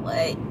 like,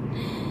 what?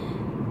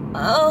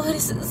 Oh,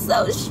 this is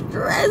so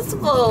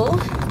stressful.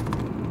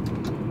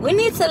 We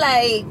need to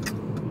like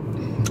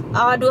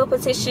all do a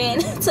petition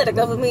to the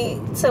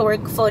government to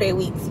work 4-day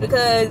weeks,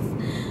 because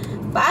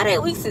 5-day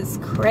weeks is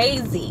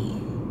crazy.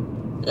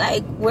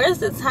 Like, where's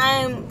the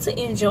time to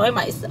enjoy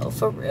myself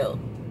for real?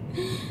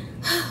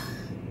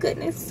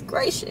 Goodness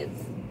gracious.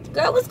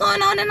 Girl, what's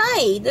going on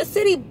tonight? The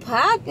city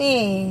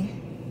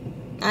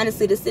popping.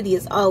 Honestly, the city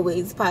is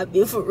always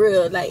popping for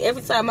real. Like,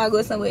 every time I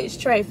go somewhere, it's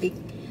traffic.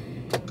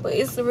 But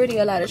it's really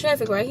a lot of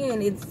traffic right here,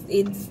 and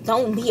it's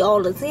don't be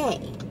all the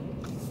time.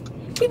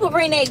 People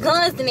bring their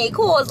guns and their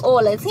cars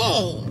all the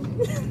time.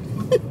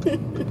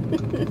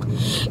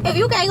 If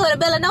you can't go to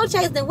Bella No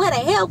Chase, then where the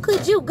hell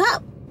could you go?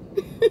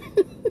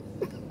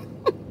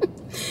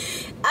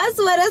 I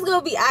swear that's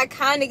gonna be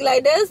iconic.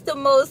 Like, that's the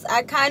most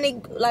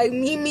iconic, like,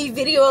 meme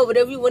video or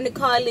whatever you want to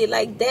call it.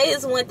 Like, that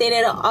is one thing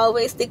that'll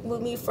always stick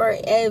with me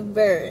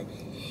forever.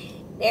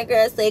 That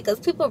girl said, because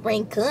people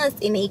bring guns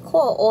in their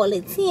car all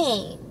the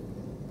time.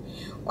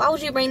 Why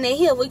would you bring that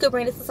here? We could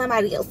bring this to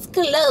somebody else's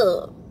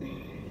club.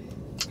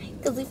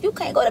 Because if you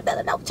can't go to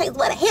Bella No Chase,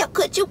 where the hell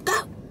could you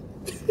go?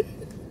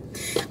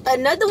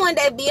 Another one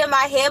that be in my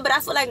head, but I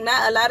feel like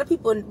not a lot of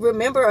people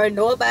remember or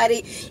know about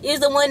it, is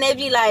the one that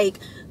be like,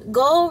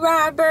 go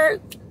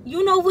Robert,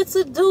 you know what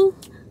to do,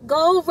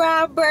 go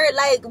Robert.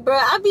 Like, bro,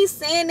 I be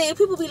saying that,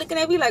 people be looking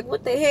at me like,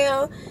 what the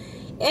hell?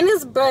 And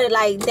it's, bro,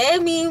 like,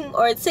 that meme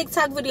or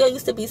TikTok video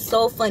used to be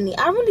so funny.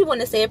 I really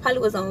want to say it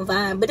probably was on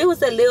Vine, but it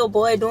was a little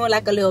boy doing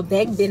like a little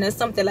back bend or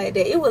something like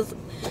that. It was,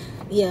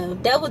 yeah,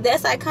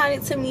 that's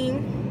iconic to me.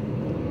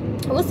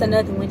 What's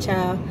another one,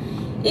 child?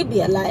 It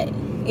be a lot.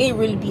 It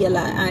really be a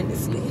lot,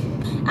 honestly.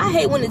 I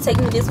hate when it take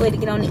me this way to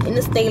get on the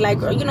interstate. Like,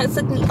 girl, you know, it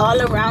took me all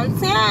around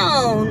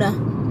town.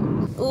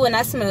 Ooh, and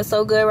I smell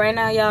so good right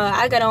now, y'all.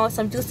 I got on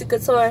some Juicy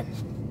Couture.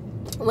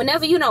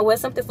 Whenever you know wear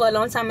something for a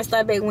long time and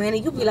start back wearing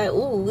it, you be like,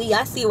 ooh,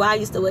 I see why I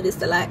used to wear this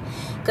a lot.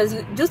 Because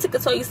Juicy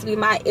Couture used to be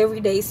my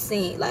everyday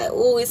scent. Like,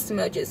 ooh, it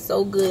smelled just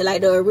so good.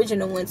 Like the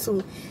original one,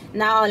 too.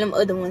 Not all them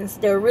other ones.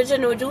 The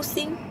original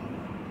Juicy,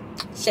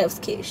 chef's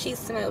kiss. She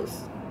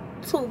smells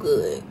too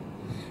good.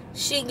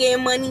 She get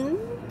money.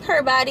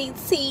 Her body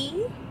tea.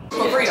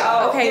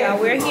 Okay, y'all,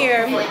 we're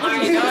here.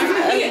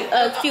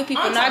 A few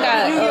people. Now I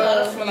got,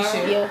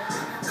 yeah.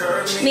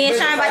 Me and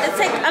Sean about to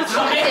take,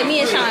 me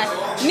and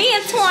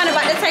Twan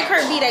about to take her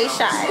Bday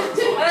shot.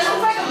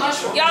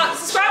 Y'all,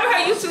 subscribe to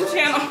her YouTube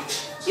channel.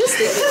 You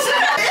stupid.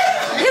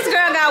 This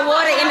girl got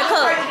water in the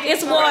cup.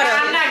 It's water.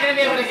 I'm not going to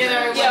be able to get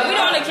her. Yeah, we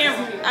don't on the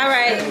camera. All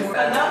right.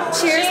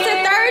 Cheers to 30.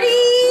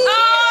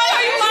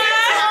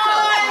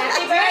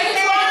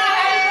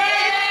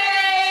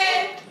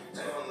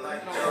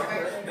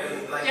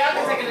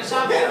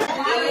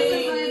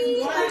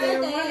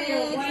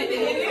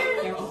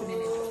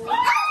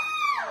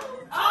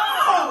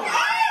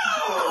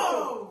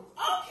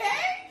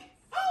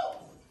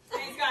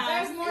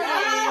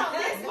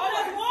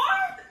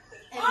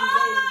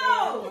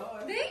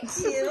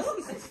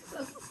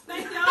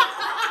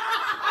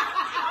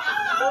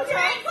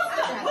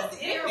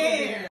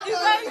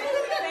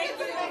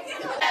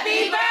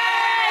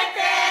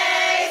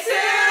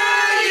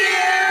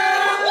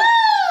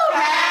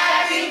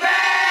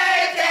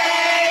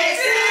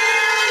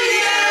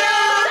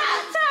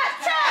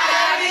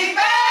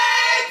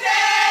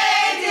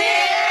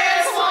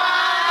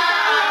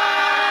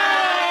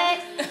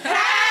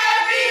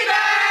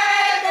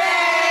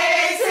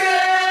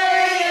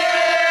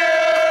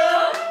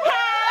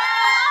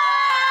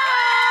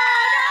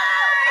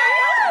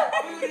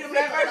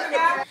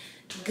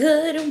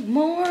 Good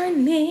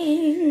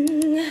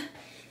morning.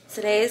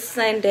 Today is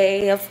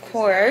Sunday, of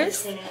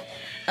course.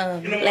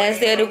 Last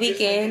day of the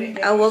weekend.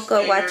 I woke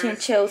up watching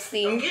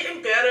Chelsea. I'm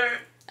getting better.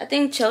 I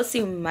think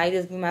Chelsea might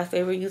just be my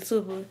favorite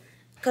YouTuber,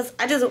 cause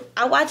I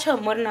watch her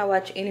more than I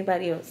watch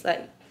anybody else,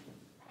 like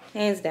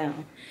hands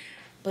down.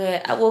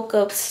 But I woke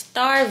up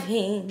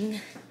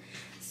starving,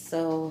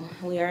 so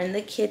we are in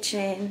the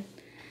kitchen.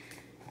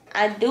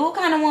 I do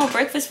kind of want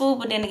breakfast food,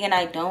 but then again,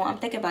 I don't. I'm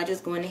thinking about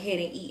just going ahead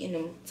and eating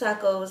them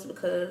tacos,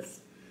 because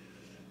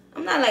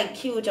I'm not like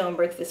huge on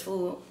breakfast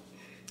food.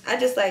 I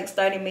just like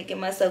started making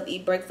myself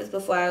eat breakfast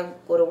before I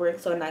go to work,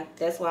 so like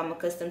that's why I'm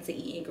accustomed to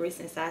eating grits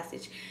and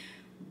sausage.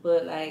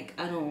 But like,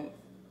 I don't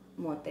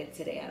want that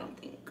today, I don't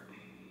think.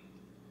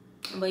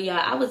 But yeah,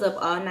 I was up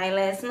all night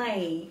last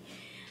night.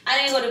 I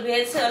didn't go to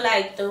bed till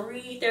like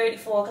 3:30,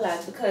 4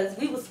 o'clock, because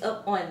we was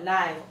up on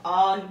live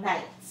all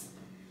night.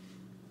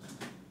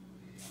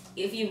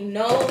 If you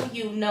know,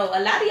 you know.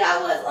 A lot of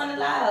y'all was on the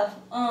live.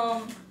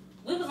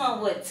 We was on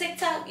what,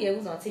 TikTok? Yeah, we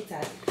was on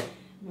TikTok.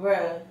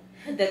 Bruh,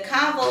 the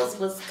convos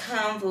was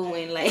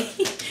convoing. Like,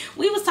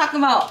 we was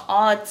talking about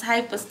all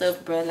type of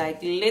stuff, bruh.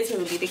 Like,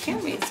 literally, the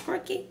camera is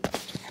crooked.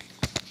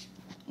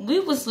 We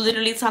was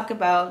literally talking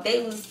about,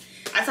 I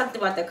talked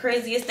about the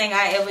craziest thing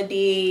I ever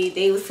did.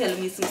 They was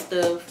telling me some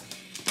stuff.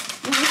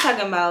 We was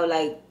talking about,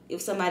 like,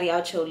 if somebody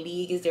out your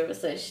league, is there a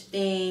such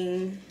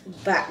thing?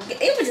 But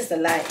it was just a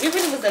lot. It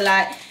really was a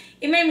lot.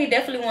 It made me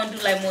definitely want to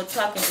do like more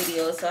talking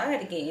videos, so I had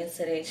to get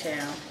into that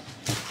channel.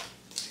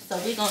 So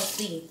we gonna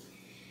see.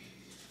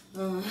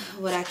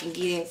 what I can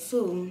get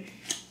into.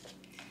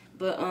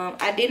 But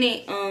I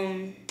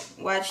didn't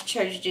watch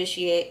church just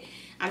yet.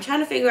 I'm trying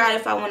to figure out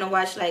if I want to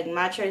watch like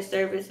my church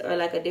service or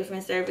like a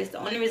different service. The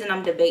only reason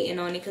I'm debating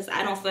on it because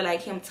I don't feel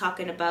like him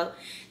talking about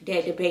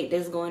that debate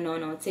that's going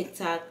on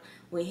TikTok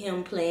with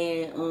him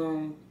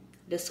playing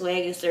the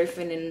swag and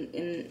surfing,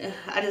 and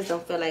I just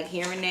don't feel like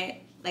hearing that.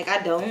 Like,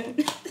 I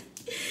don't.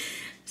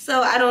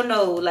 So I don't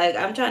know. Like,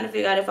 I'm trying to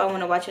figure out if I want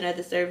to watch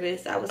another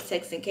service. I was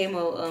texting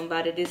Kamo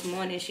about it this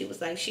morning. She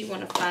was like she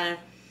want to find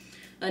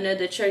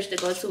another church to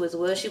go to as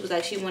well. She was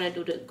like she want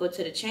to go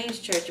to the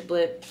Change Church,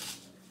 but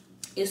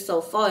it's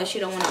so far and she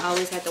don't want to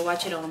always have to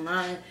watch it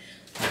online,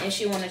 and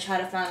she want to try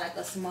to find like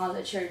a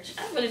smaller church.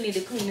 I really need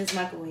to clean this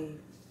microwave.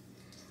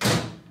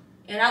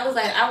 And I was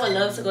like, I would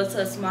love to go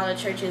to a smaller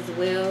church as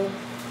well.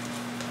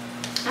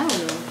 I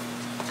don't know,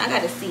 I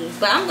gotta see,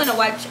 but I'm gonna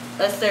watch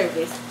a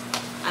service.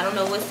 I don't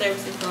know what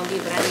service it's gonna be,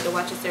 but I need to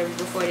watch a service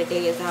before the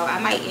day is out. I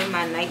might end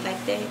my night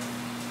like that.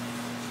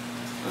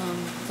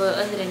 But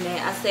other than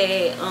that, I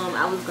said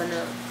I was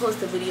gonna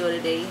post a video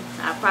today.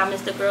 I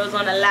promised the girls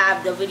on the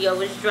live the video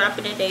was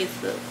dropping today,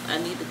 so I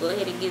need to go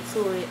ahead and get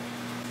to it.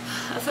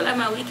 I feel like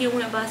my weekend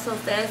went by so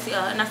fast,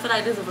 y'all, and I feel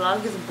like this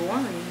vlog is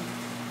boring.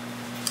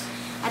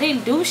 I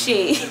didn't do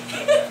shit.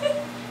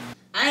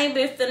 I ain't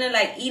been feeling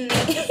like eating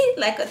it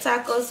like a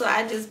taco, so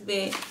I just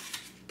been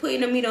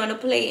putting the meat on the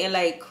plate and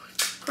like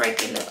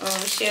cracking the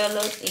shell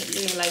up and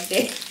eating it like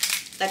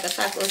that, like a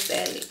taco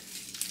salad.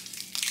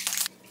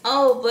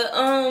 Oh, but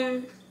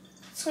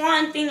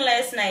Twan thing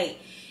last night.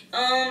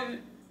 I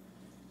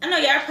know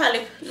y'all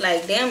probably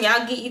like, damn,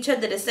 y'all get each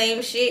other the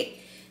same shit.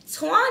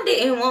 Twan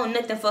didn't want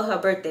nothing for her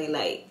birthday,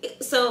 like,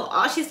 so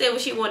all she said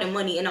was she wanted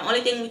money, and the only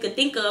thing we could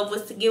think of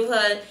was to give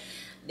her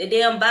the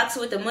damn box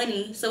with the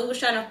money. So we was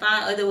trying to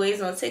find other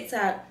ways on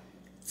TikTok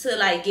to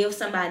like give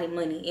somebody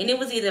money, and it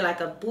was either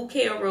like a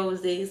bouquet of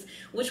roses,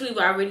 which we've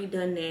already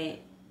done that,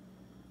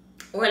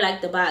 or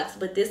like the box,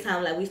 but this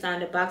time like we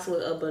found a box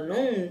with a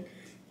balloon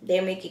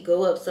that make it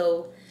go up.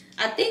 So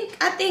I think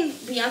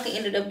Bianca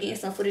ended up getting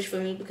some footage for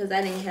me because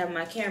I didn't have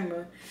my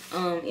camera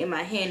in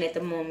my hand at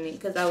the moment,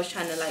 because I was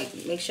trying to like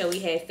make sure we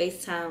had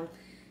FaceTime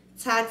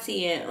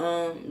Tati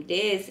and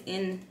Dez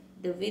in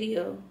the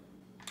video.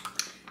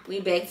 We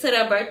back to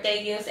the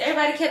birthday gifts.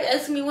 Everybody kept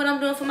asking me what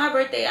I'm doing for my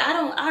birthday.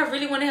 I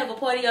really want to have a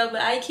party, y'all,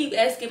 but I keep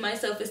asking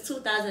myself, is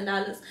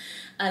 $2,000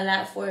 a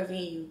lot for a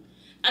venue?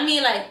 I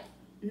mean, like,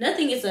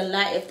 nothing is a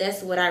lot if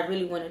that's what I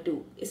really want to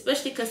do.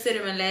 Especially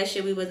considering last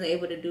year we wasn't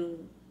able to do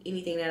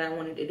anything that I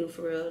wanted to do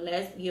for real.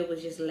 Last year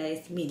was just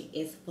last minute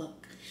as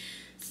fuck.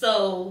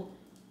 So,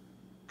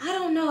 I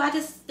don't know. I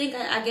just think,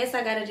 I guess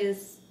I gotta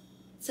just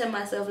tell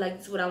myself, like,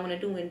 this is what I want to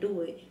do and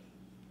do it.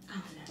 I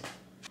don't know.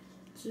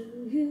 To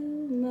you,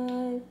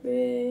 my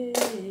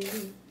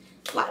friend.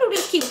 Why do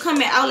this keep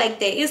coming out like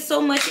that? It's so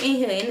much in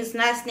here and it's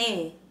not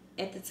staying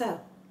at the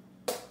top.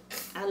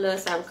 I love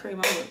sour cream.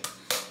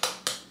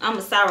 I'm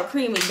a sour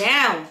cream it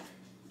down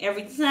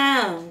every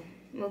time.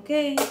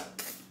 Okay.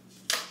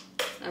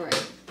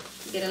 Alright.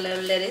 Get a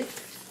little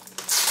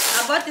lettuce.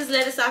 I bought this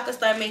lettuce so I could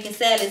start making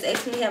salads.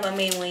 Actually, haven't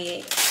made one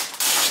yet.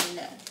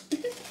 No.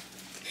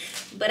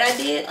 But I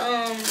did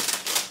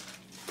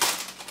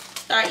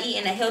start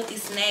eating a healthy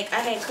snack.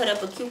 I had cut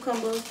up a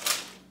cucumber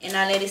and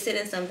I let it sit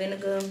in some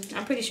vinegar.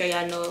 I'm pretty sure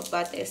y'all know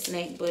about that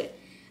snack, but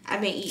I've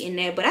been eating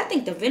that. But I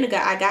think the vinegar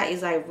I got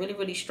is like really,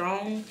 really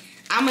strong.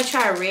 I'm gonna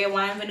try red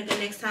wine vinegar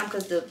next time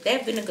because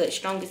that vinegar is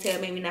strong as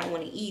hell, made me not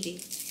want to eat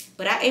it.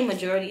 But I ate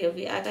majority of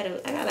it. I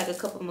got like a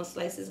couple more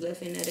slices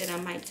left in there that I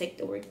might take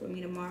to work with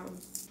me tomorrow.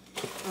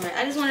 Alright,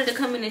 I just wanted to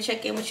come in and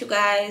check in with you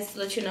guys,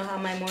 let you know how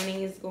my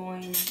morning is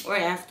going, or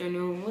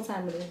afternoon. What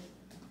time is it?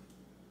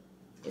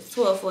 It's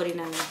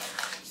 12:49.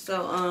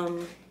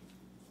 So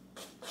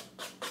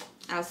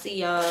I'll see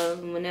y'all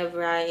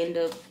whenever I end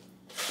up.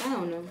 I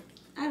don't know.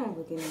 I don't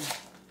look know.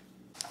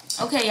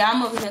 Okay, y'all,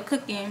 I'm over here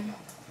cooking.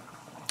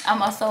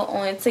 I'm also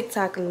on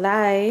TikTok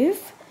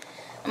live.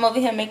 I'm over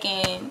here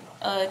making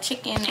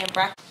chicken and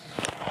broccoli.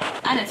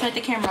 I done turned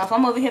the camera off.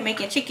 I'm over here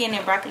making chicken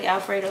and broccoli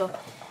Alfredo.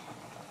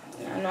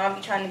 I know I'll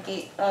be trying to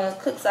get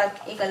cooked so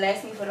it can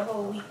last me for the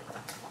whole week.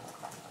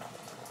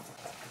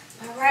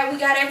 Alright, we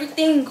got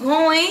everything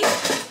going.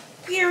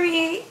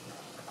 Period.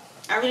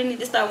 I really need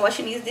to start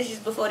washing these dishes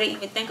before they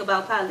even think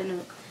about piling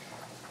up.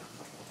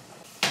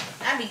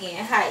 I be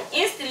getting hot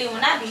instantly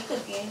when I be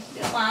cooking.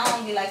 That's why I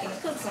don't be liking to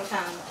cook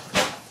sometimes.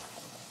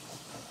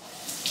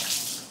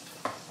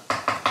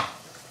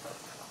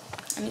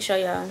 Let me show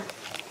y'all.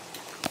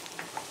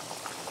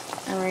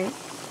 Alright.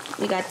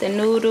 We got the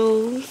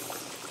noodles,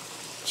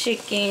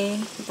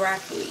 chicken,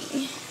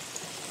 broccoli.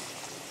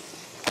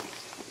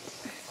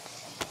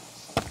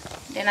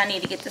 Then I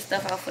need to get the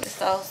stuff out for the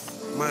sauce.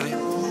 Money,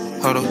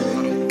 hold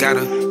up,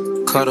 gotta,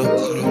 cuddle,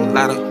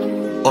 lotta,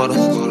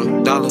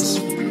 order, dollars,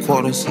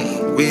 quarters,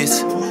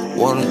 wrist,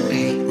 water,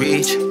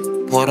 reach,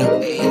 water,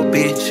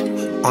 bitch,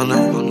 on a,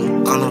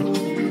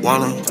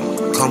 wanna,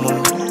 come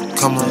on,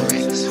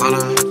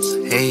 holla,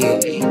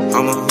 hey,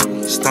 I'm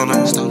a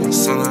stunner,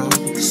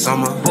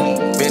 summer,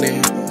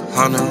 minute,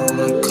 Hana,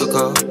 cook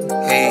up,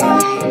 Hey,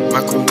 my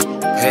crew,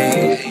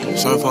 hey,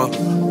 short for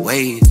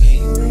wave.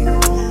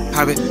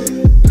 Hop it,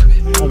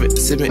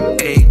 sippin'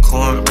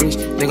 acorn, rich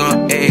nigga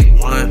on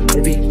A1,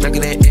 baby, back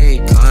in that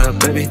acorn,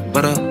 baby,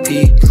 butter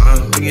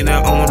pecan, bringing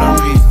that on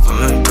a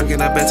refund, breaking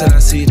that back till I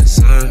see the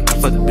sun. I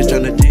fuck the bitch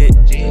on the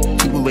jet,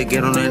 people may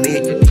get on her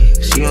neck,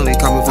 she only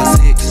call me for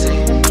 6,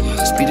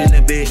 speeding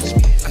the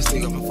bitch, I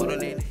still got my foot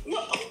on it.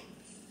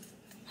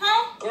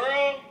 Huh?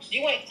 Girl,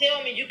 you ain't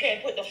tell me you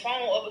can't put the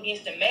phone up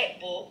against the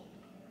MacBook.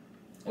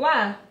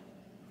 Why?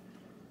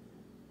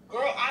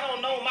 Girl, I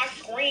don't know. My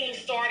screen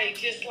started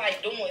just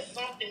like doing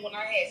something when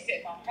I had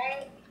set my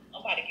phone. I'm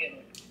about to get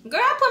it.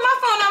 Girl, I put my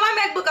phone on my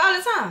MacBook all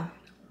the time.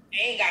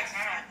 I ain't got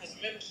time because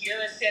remember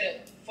Kiara set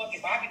a fucking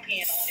bobby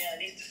pin on there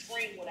and it's the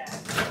screen went out.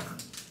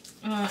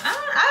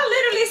 I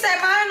literally set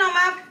mine on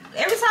my.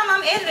 Every time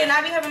I'm editing,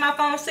 I be having my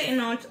phone sitting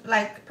on,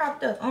 like,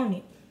 propped up on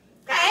it.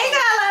 Hey,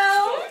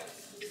 Gallo.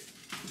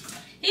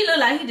 He look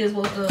like he just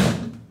woke up.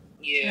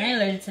 Yeah. I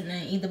ain't allergic to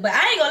nothing either, but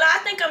I ain't gonna lie. I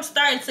think I'm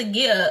starting to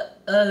get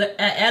an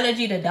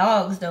allergy to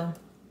dogs though.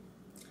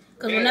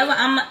 Cause whenever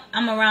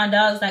I'm around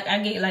dogs, like I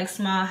get like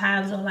small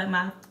hives on like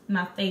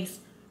my face.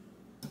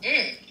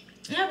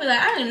 And I be like,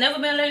 I ain't never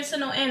been allergic to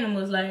no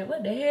animals. Like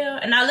what the hell?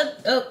 And I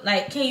looked up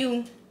like,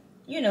 can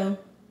you know,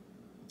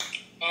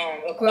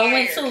 grow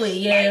into it?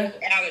 Yeah.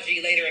 Like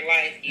allergy later in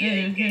life. Yeah.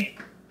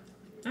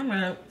 Mm-hmm. I'm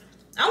like,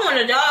 I want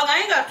a dog. I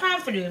ain't got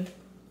time for them.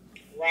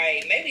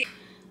 Right. Maybe.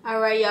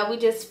 Alright, y'all, we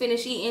just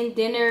finished eating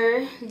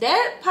dinner.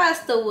 That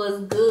pasta was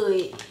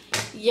good,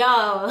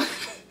 y'all.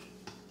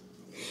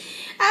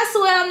 I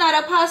swear I'm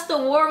not a pasta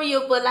warrior,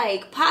 but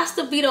like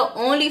pasta be the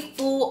only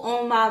food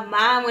on my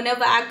mind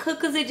whenever I cook,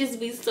 cause it just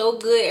be so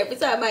good every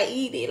time I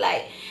eat it.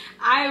 Like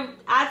I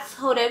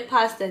tore that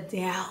pasta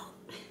down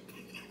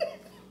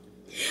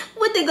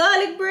with the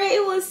garlic bread.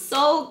 It was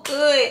so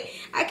good.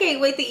 I can't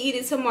wait to eat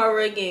it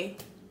tomorrow again.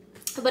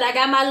 But I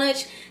got my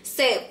lunch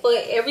set for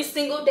every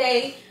single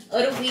day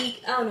of the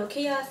week. I don't know,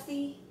 can y'all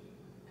see?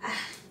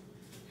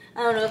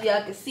 I don't know if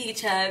y'all can see,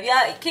 child.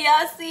 Y'all, can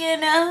y'all see it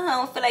now? I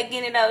don't feel like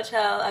getting it out,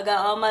 y'all. I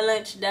got all my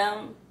lunch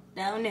down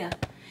there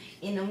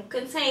in them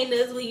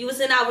containers. We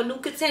using our new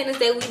containers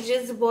that we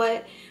just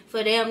bought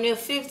for damn near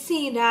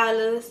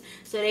 $15.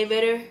 So they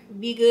better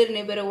be good and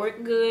they better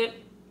work good.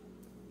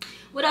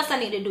 What else I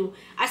need to do?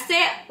 I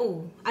said,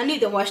 oh, I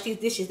need to wash these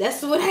dishes.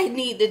 That's what I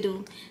need to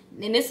do.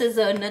 And this is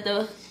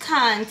another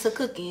kind to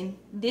cooking.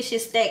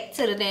 Dishes stacked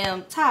to the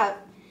damn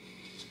top.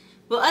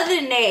 But other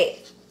than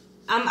that,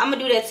 I'm going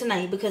to do that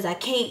tonight because I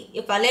can't.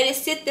 If I let it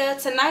sit there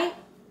tonight,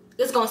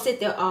 it's going to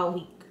sit there all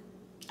week.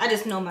 I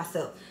just know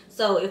myself.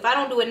 So if I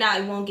don't do it now,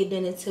 it won't get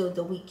done until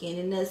the weekend.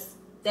 And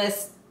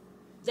that's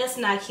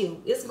not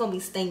cute. It's going to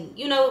be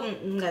stinky. You know,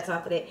 got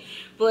time for that.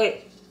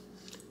 But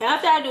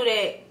after I do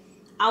that,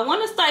 I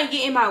want to start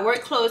getting my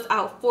work clothes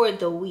out for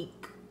the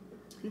week.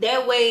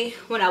 That way,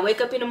 when I wake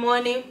up in the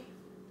morning,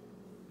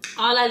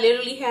 all I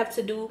literally have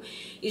to do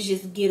is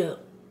just get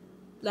up.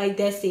 Like,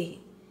 that's it.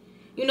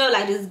 You know,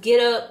 like, just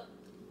get up,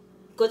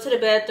 go to the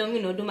bathroom,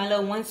 you know, do my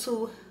little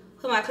 1-2,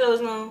 put my clothes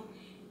on,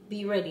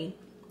 be ready.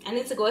 I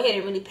need to go ahead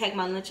and really pack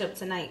my lunch up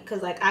tonight.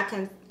 Because, like,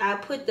 I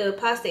put the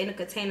pasta in the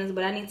containers,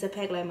 but I need to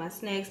pack, like, my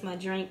snacks, my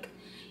drink,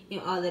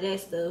 and all of that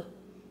stuff.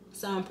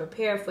 So I'm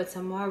prepared for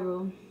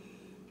tomorrow.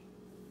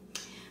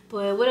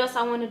 But what else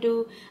I want to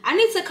do? I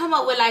need to come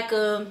up with, like,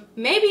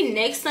 maybe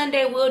next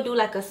Sunday we'll do,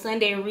 like, a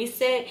Sunday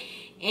reset.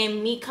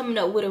 And me coming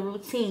up with a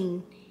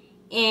routine.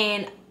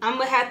 And I'm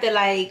going to have to,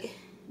 like,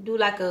 do,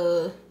 like,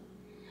 I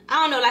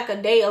don't know, like, a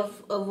day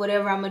of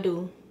whatever I'm going to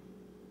do.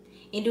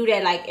 And do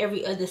that, like,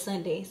 every other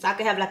Sunday. So I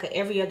can have, like, a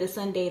every other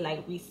Sunday,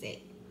 like, reset.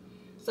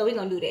 So we're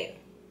going to do that.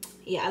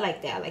 Yeah, I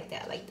like that. I like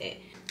that. I like that.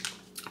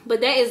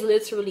 But that is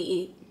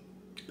literally it.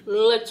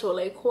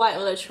 Literally, quite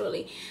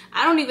literally.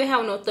 I don't even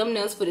have no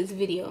thumbnails for this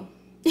video.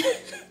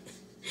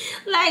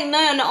 Like,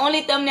 none. The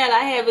only thumbnail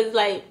I have is,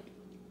 like,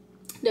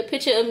 the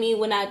picture of me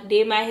when I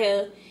did my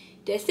hair.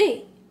 That's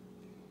it.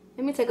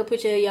 Let me take a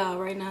picture of y'all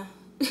right now.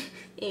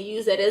 And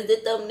use that as the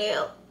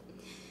thumbnail.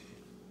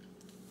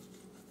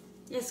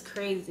 It's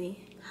crazy.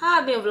 How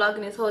I've been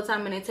vlogging this whole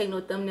time and they take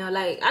no thumbnail.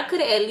 Like, I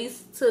could have at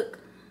least took...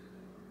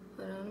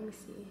 Hold on, let me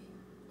see.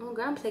 Oh,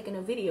 God, I'm taking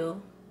a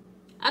video.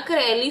 I could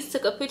have at least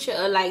took a picture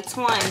of, like,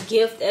 Twine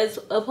gift as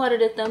a part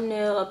of the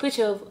thumbnail. A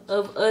picture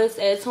of us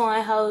at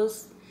Twine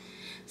house.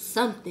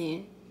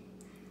 Something.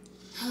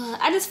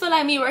 I just feel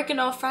like me working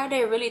on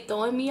Friday really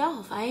throwing me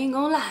off. I ain't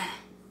gonna lie.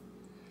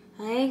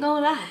 I ain't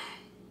gonna lie.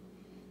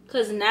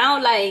 Because now,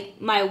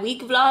 like, my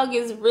week vlog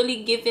is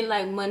really giving,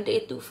 like,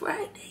 Monday through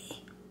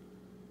Friday.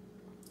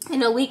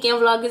 And the weekend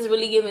vlog is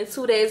really giving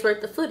 2 days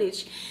worth of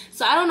footage.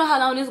 So I don't know how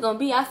long this is gonna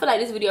be. I feel like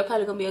this video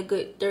probably gonna be a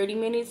good 30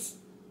 minutes.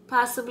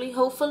 Possibly,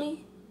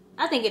 hopefully.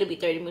 I think it'll be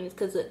 30 minutes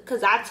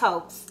because I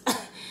talk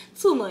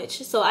too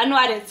much. So I know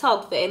I didn't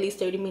talk for at least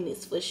 30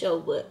 minutes for sure.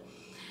 But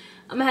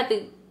I'm going to have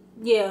to,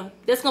 yeah.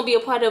 That's going to be a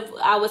part of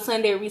our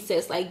Sunday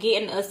recess. Like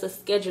getting us a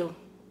schedule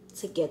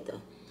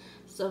together.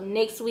 So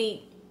next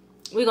week,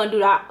 we're going to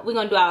do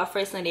our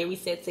first Sunday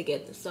reset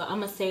together. So I'm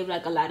going to save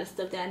like a lot of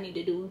stuff that I need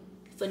to do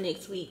for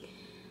next week.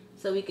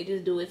 so we could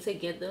just do it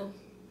together.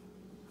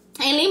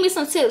 And leave me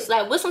some tips,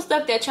 like what's some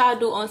stuff that y'all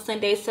do on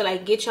Sundays to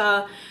like get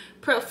y'all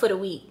prep for the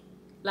week.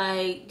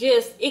 Like,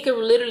 just, it could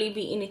literally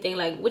be anything.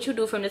 Like what you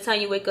do from the time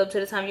you wake up to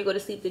the time you go to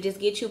sleep to just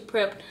get you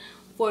prepped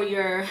for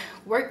your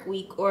work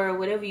week or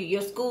whatever,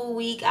 your school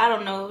week. I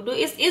don't know.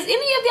 Is any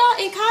of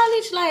y'all in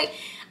college? Like,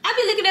 I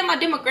be looking at my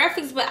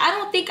demographics, but I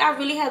don't think I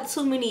really have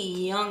too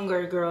many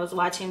younger girls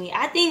watching me.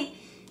 I think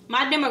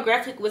my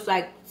demographic was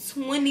like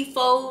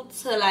 24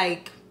 to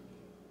like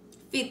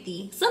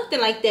 50,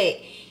 something like that.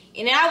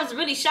 And then I was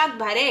really shocked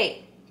by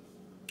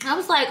that. I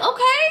was like,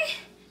 okay,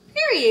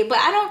 period. But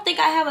I don't think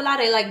I have a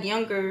lot of like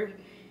younger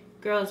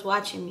girls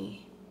watching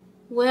me.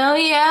 Well,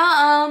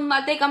 yeah,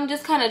 I think I'm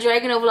just kind of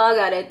dragging the vlog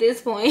out at this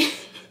point.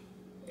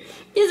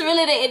 It's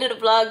really the end of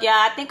the vlog, y'all.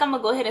 I think I'm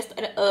gonna go ahead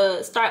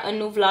and start a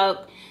new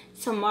vlog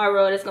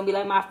tomorrow. That's gonna be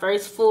like my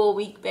first full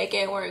week back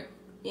at work,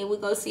 and we're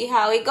gonna see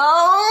how it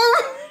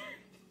goes.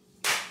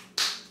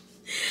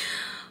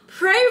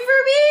 Pray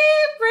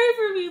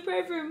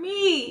for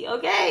me,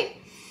 okay?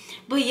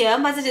 But yeah,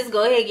 I'm about to just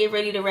go ahead and get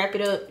ready to wrap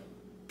it up.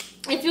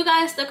 If you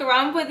guys stuck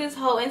around for this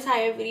whole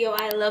entire video,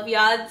 I love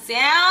y'all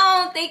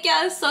down. Thank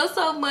y'all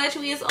so much.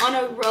 We is on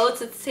a road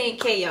to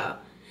 10K, y'all.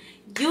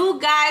 You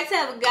guys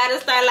have got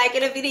to start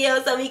liking the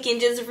video so we can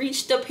just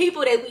reach the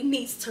people that we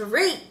need to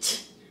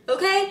reach,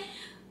 okay?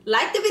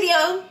 Like the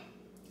video,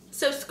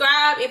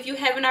 subscribe if you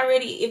haven't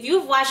already. If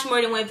you've watched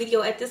more than one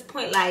video at this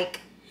point, like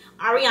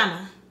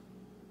Ariana,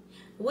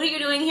 what are you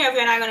doing here if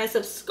you're not going to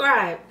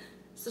subscribe?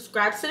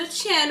 Subscribe to the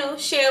channel,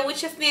 share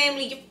with your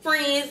family, your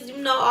friends, you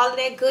know, all of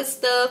that good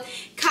stuff.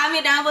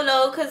 Comment down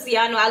below, because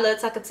y'all know I love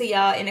talking to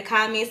y'all in the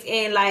comments.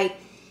 And like,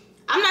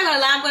 I'm not gonna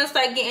lie, I'm gonna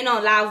start getting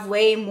on live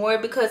way more,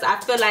 because I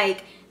feel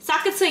like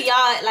talking to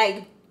y'all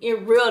like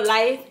in real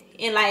life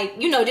and like,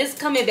 you know, just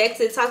coming back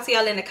to talk to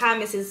y'all in the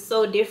comments is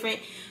so different.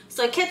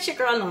 So catch your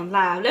girl on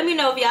live. Let me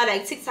know if y'all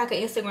like TikTok or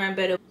Instagram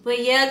better.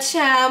 But yeah,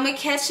 child, I'm gonna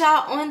catch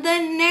y'all on the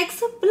next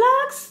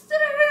vlog.